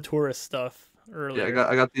do all the tourist stuff earlier. Yeah,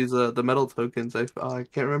 I got these the metal tokens. I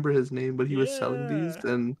can't remember his name, but he was selling these,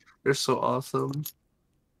 and they're so awesome.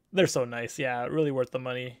 They're so nice. Yeah, really worth the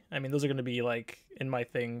money. I mean, those are going to be like in my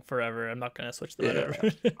thing forever. I'm not going to switch them out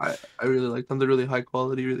ever. I really like them. They're really high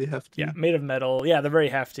quality, really hefty. Yeah, made of metal. Yeah, they're very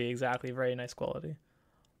hefty. Exactly, very nice quality.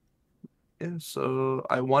 Yeah, so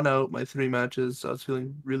I won out my 3 matches. I was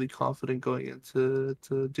feeling really confident going into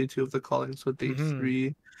day 2 of the calling, so day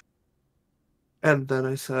 3. And then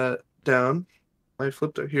I sat down. I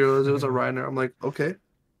flipped our heroes. It was a Reiner. I'm like, okay.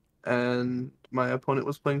 And my opponent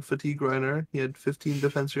was playing Fatigue Reiner. He had 15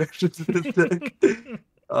 defense reactions in his deck.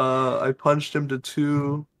 I punched him to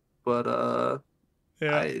 2, but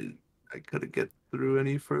Yeah. I couldn't get through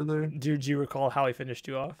any further. Do you recall how he finished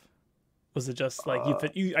you off? Was it just like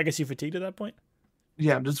you? I guess you fatigued at that point.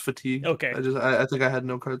 Yeah, I'm just fatigued. Okay. I think I had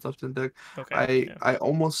no cards left in deck. Okay. I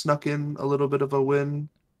almost snuck in a little bit of a win.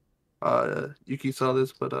 Yuki saw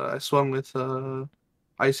this, but I swung with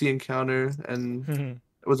Icy Encounter and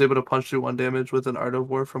was able to punch through 1 damage with an Art of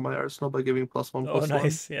War from my arsenal by giving +1/+1. Oh,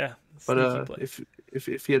 nice. Yeah. But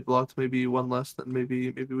if he had blocked maybe 1 less, then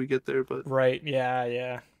maybe we get there. But right.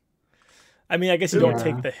 Yeah. I mean, I guess you don't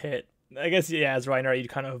take the hit. I guess, yeah, as Reinhardt, you'd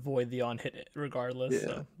kind of avoid the on-hit regardless. Yeah.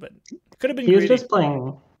 So, but could have been He greedy. was just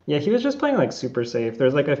playing... Yeah, he was just playing like super safe.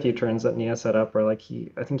 There's like a few turns that Nghia set up where like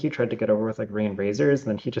I think he tried to get over with like Rain Razors, and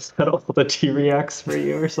then he just had all the D-reacts for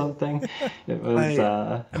you or something. It was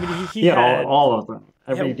I mean, he had all of them.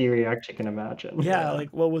 Every D-react you can imagine. Yeah, like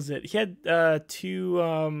what was it? He had 2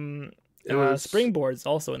 springboards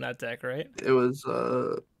also in that deck, right? It was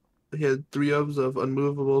he had 3 of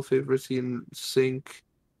Unmovable, Favorite Scene, Sync,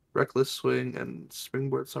 Reckless Swing, and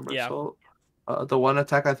Springboard Somersault. Yeah. The one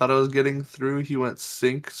attack I thought I was getting through, he went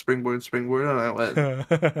Sync, Springboard, and I went,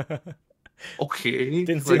 okay.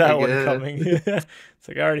 Didn't see that one coming. It's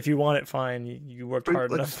like, all right, if you want it, fine. You worked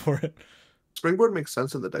hard enough for it. Springboard makes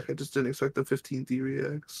sense in the deck. I just didn't expect the 15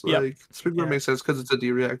 D-reacts. Like, Springboard makes sense because it's a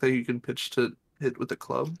D-react that you can pitch to hit with the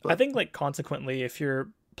club. But... I think, like, consequently, if you're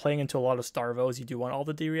playing into a lot of Starvos, you do want all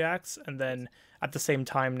the D-reacts, and then at the same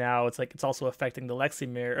time now, it's like it's also affecting the Lexi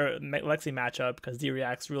matchup because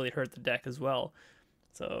D-reacts really hurt the deck as well.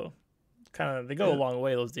 So, kind of, they go a long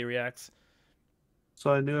way, those D-reacts.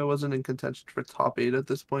 So I knew I wasn't in contention for top 8 at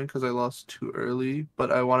this point because I lost too early,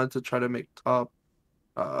 but I wanted to try to make top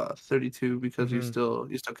 32 because you still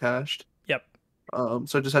cashed. Yep. So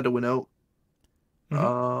I just had to win out.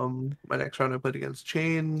 My next round I played against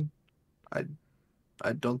Chain. I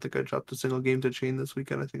don't think I dropped a single game to Chain this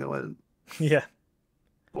weekend. I think I went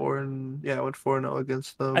 4-0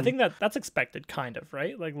 against them. I think that's expected, kind of,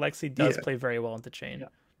 right? Like Lexi does play very well into Chain.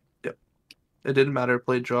 Yep. It didn't matter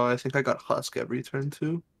play draw. I think I got Husk every turn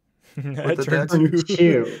 2. With the turn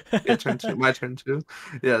 2. Yeah, turn 2. My turn 2.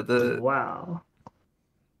 Yeah. Wow.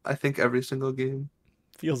 I think every single game.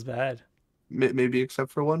 Feels bad. Maybe except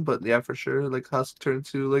for one, but yeah, for sure. Like Husk turn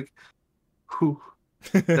 2, like, whew.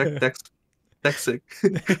 Deck sick.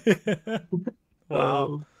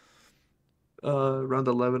 Wow. Round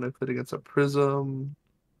 11, I played against a Prism.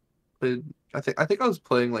 I think I was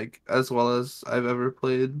playing like as well as I've ever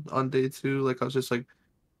played on day 2. Like I was just like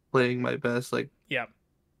playing my best, like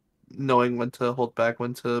knowing when to hold back,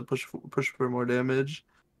 when to push for more damage.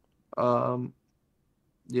 And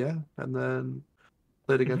then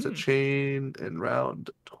played against a Chain in round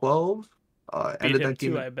 12. Ended that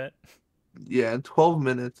game too, I bet. Yeah, in 12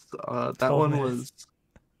 minutes. That one was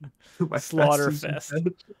my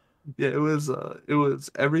Slaughterfest. Yeah, it was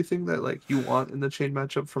everything that like you want in the Chain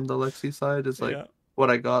matchup from the Lexi side is like what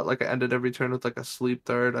I got. Like I ended every turn with like a sleep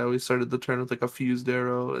dart. I always started the turn with like a fused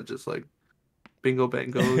arrow and just like bingo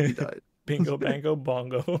bango, he died. Bingo bango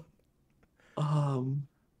bongo.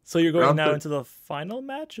 So you're going now into the final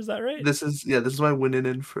match, is that right? This is my win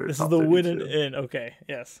in for this is the 32. Win in. Okay,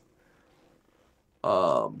 yes.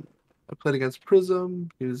 I played against Prism.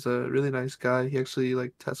 He was a really nice guy. He actually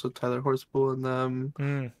like tests with Tyler Horspool and them.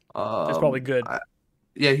 It's probably good.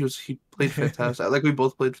 He played fantastic. Like we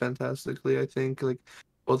both played fantastically. I think like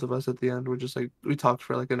both of us at the end were just like we talked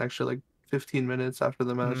for like an extra like 15 minutes after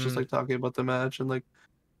the match, just like talking about the match and like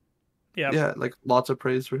like lots of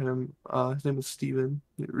praise for him. His name was Steven.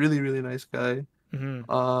 Really, really nice guy.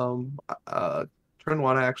 Turn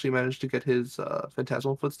 1, I actually managed to get his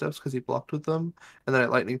Phantasmal Footsteps because he blocked with them, and then I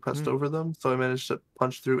lightning pressed over them, so I managed to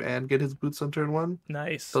punch through and get his boots on turn 1.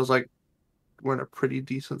 Nice. So I was like, we're in a pretty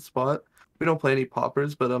decent spot. We don't play any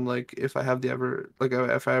poppers, but I'm like, if I ever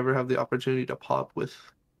have the opportunity to pop with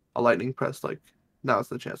a lightning press, like now's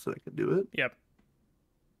the chance that I can do it. Yep.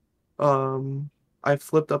 I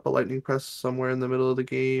flipped up a lightning press somewhere in the middle of the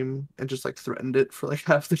game and just like threatened it for like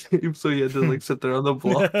half the game, so he had to like sit there on the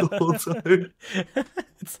block the whole time.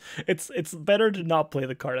 It's better to not play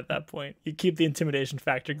the card at that point. You keep the intimidation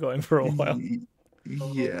factor going for a while.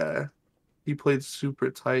 Yeah, he played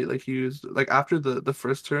super tight. Like he was like after the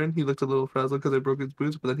first turn, he looked a little frazzled because I broke his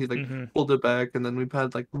boots, but then he like pulled it back, and then we've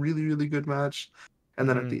had like really really good match, and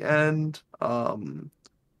then at the end,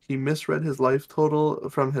 he misread his life total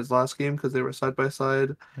from his last game because they were side by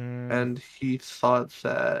side, and he thought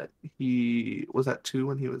that he was at 2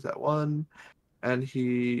 when he was at 1, and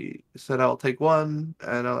he said, "I'll take 1,"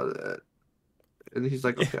 and And he's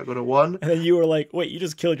like, okay, I'll go to 1. And then you were like, wait, you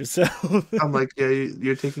just killed yourself. I'm like, yeah,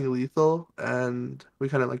 you're taking lethal, and we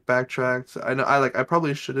kind of like backtracked. I know I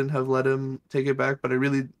probably shouldn't have let him take it back, but I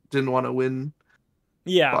really didn't want to win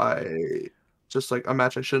Yeah. by just like a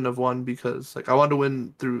match I shouldn't have won, because like I wanted to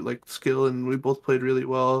win through like skill, and we both played really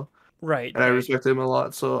well. Right. And I respect him a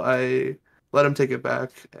lot, so I let him take it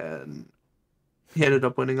back, and he ended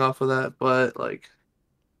up winning off of that. But like,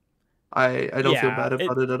 I don't feel bad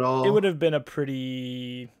about it at all. It would have been a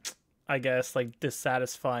pretty, I guess, like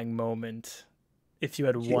dissatisfying moment if you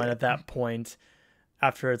had won at that point.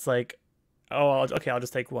 After it's like, oh, okay, I'll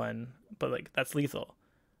just take 1, but like that's lethal.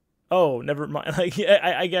 Oh, never mind. Like,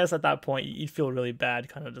 I guess at that point you'd feel really bad,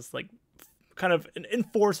 kind of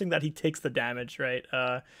enforcing that he takes the damage, right?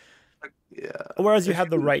 Yeah. Whereas you had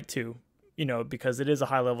the right to, because it is a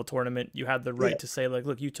high level tournament, you had the right to say like,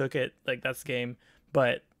 look, you took it, like that's game.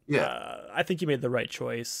 But I think you made the right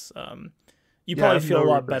choice. You probably feel a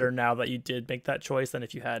lot better now that you did make that choice than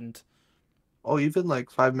if you hadn't. Oh, even like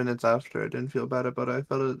 5 minutes after, I didn't feel bad about it. I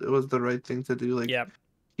felt it was the right thing to do. Like,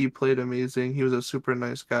 he played amazing. He was a super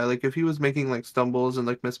nice guy. Like, if he was making like stumbles and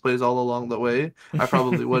like misplays all along the way, I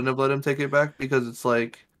probably wouldn't have let him take it back, because it's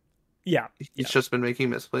like, he's just been making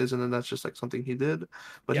misplays, and then that's just like something he did.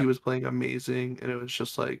 But he was playing amazing, and it was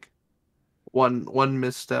just like one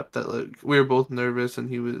misstep that like we were both nervous, and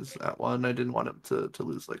he was at 1. I didn't want him to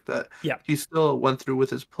lose like that. He still went through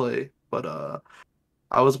with his play, but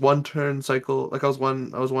I was one turn cycle, like I was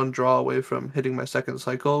one draw away from hitting my second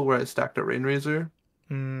cycle where I stacked a Rain Razor.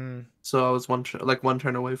 So I was one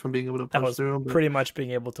turn away from being able to punch through him. Pretty much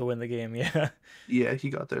being able to win the game. Yeah, he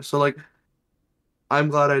got there. So like, I'm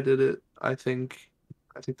glad I did it. I think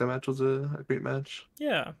the match was a great match.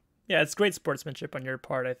 Yeah, it's great sportsmanship on your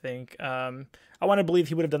part, I think. I want to believe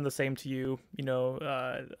he would have done the same to you.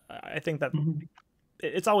 I think that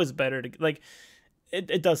it's always better to like.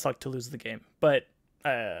 It does suck to lose the game, but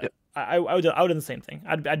I would have done the same thing.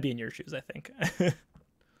 I'd be in your shoes, I think.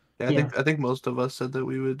 I think most of us said that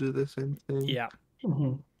we would do the same thing. Yeah.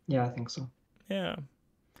 Yeah, I think so. Yeah.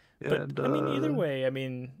 But I mean, either way, I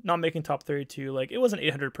mean, not making top 32, like it was an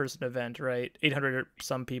 800-person event, right? 800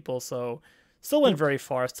 some people, so still went very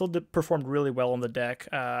far. Still performed really well on the deck.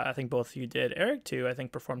 I think both of you did. Eric too, I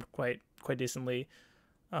think performed quite decently.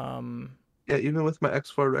 Yeah, even with my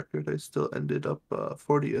X4 record, I still ended up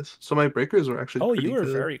 40th. So my breakers were actually pretty you were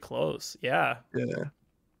good. very close. Yeah.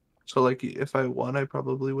 So like, if I won, I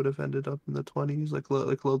probably would have ended up in the 20s, like low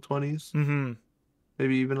 20s.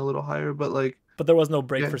 Maybe even a little higher, but like. But there was no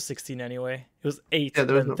break for 16 anyway. It was 8 and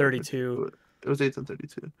then 32. It was 8 and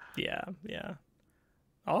 32. Yeah.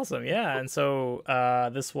 Awesome, yeah. And so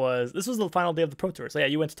this was the final day of the Pro Tour. So yeah,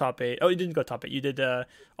 you went to top 8. Oh, you didn't go top 8. You did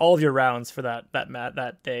all of your rounds for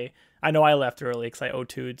that day. I know I left early because I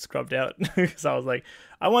O2'd, scrubbed out, because I was like,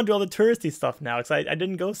 I want to do all the touristy stuff now, because I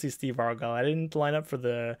didn't go see Steve Argyle. I didn't line up for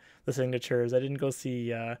the signatures. I didn't go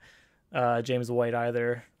see James White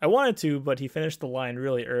either. I wanted to, but he finished the line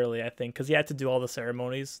really early, I think, because he had to do all the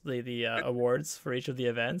ceremonies, the awards for each of the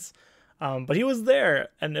events. But he was there,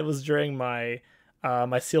 and it was during my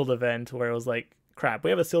my sealed event where it was like, crap, we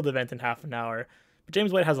have a sealed event in half an hour. But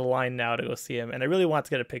James White has a line now to go see him, and I really want to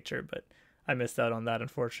get a picture, but I missed out on that,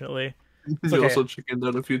 unfortunately. You also chickened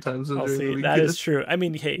out a few times during the weekend. That is true. I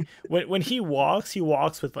mean, hey, when he walks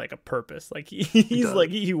with like a purpose. Like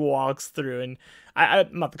he walks through, and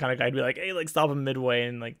I'm not the kind of guy to be like, hey, like stop him midway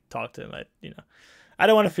and like talk to him. I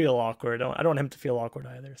don't want to feel awkward. I don't want him to feel awkward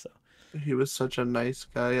either. So he was such a nice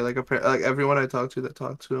guy. Like everyone I talked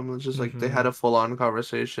to him was just like they had a full on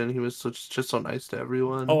conversation. He was just so nice to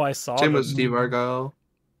everyone. Oh, I saw. Same with Steve Argyle.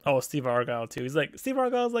 Oh, Steve Argyle too. Steve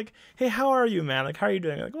Argyle's like, hey, how are you, man? Like, how are you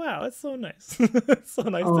doing? I'm like, wow, that's so nice. It's so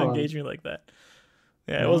nice to engage me like that.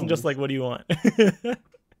 Yeah, it wasn't just like, what do you want?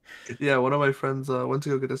 Yeah, one of my friends went to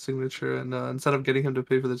go get a signature, and instead of getting him to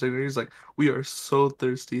pay for the signature, he's like, we are so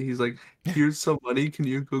thirsty. He's like, here's some money. Can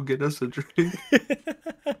you go get us a drink?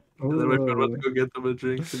 And then my friend went to go get them a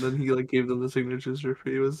drink, and then he like gave them the signatures for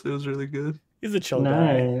free. It was really good. He's a chill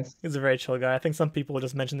guy. He's a very chill guy. I think some people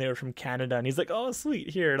just mentioned they were from Canada, and he's like, oh,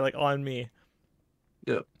 sweet, here, like on me.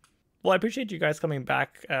 Yep. Well, I appreciate you guys coming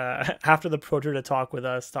back after the Pro Tour to talk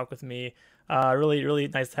with me. Really, really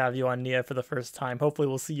nice to have you on, Nghia, for the first time. Hopefully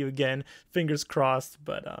we'll see you again. Fingers crossed,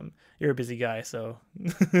 but you're a busy guy, so...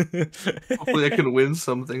 Hopefully I can win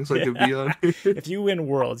something so I can be on here. If you win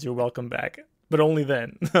Worlds, you're welcome back. But only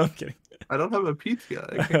then. No, I'm kidding. I don't have a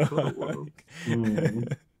PTI. I can't go to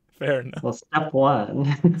Worlds. Fair enough. Well, step one.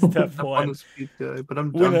 Step one is PTI, but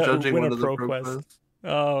I'm judging one of the pro quests.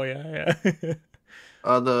 Oh, yeah.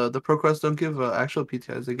 The ProQuest don't give actual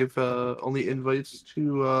PTIs. They give only invites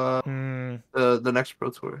to the next Pro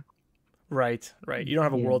Tour. Right. You don't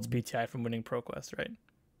have a Worlds PTI from winning ProQuest, right?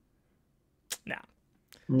 Nah.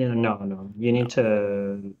 Yeah, no. You need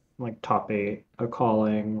to like top 8 a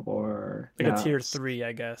calling or like a tier 3,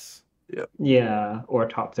 I guess. Yeah, or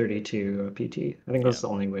top 32 a PT. I think that's the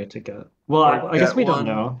only way to get. Well, I guess we don't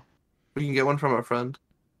know. We can get one from our friend.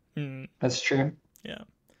 That's true. Yeah.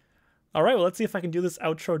 All right, well, let's see if I can do this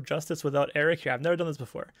outro justice without Eric here. I've never done this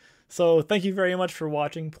before. So thank you very much for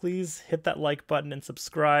watching. Please hit that like button and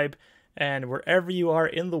subscribe. And wherever you are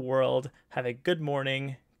in the world, have a good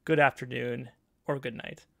morning, good afternoon, or good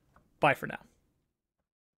night. Bye for now.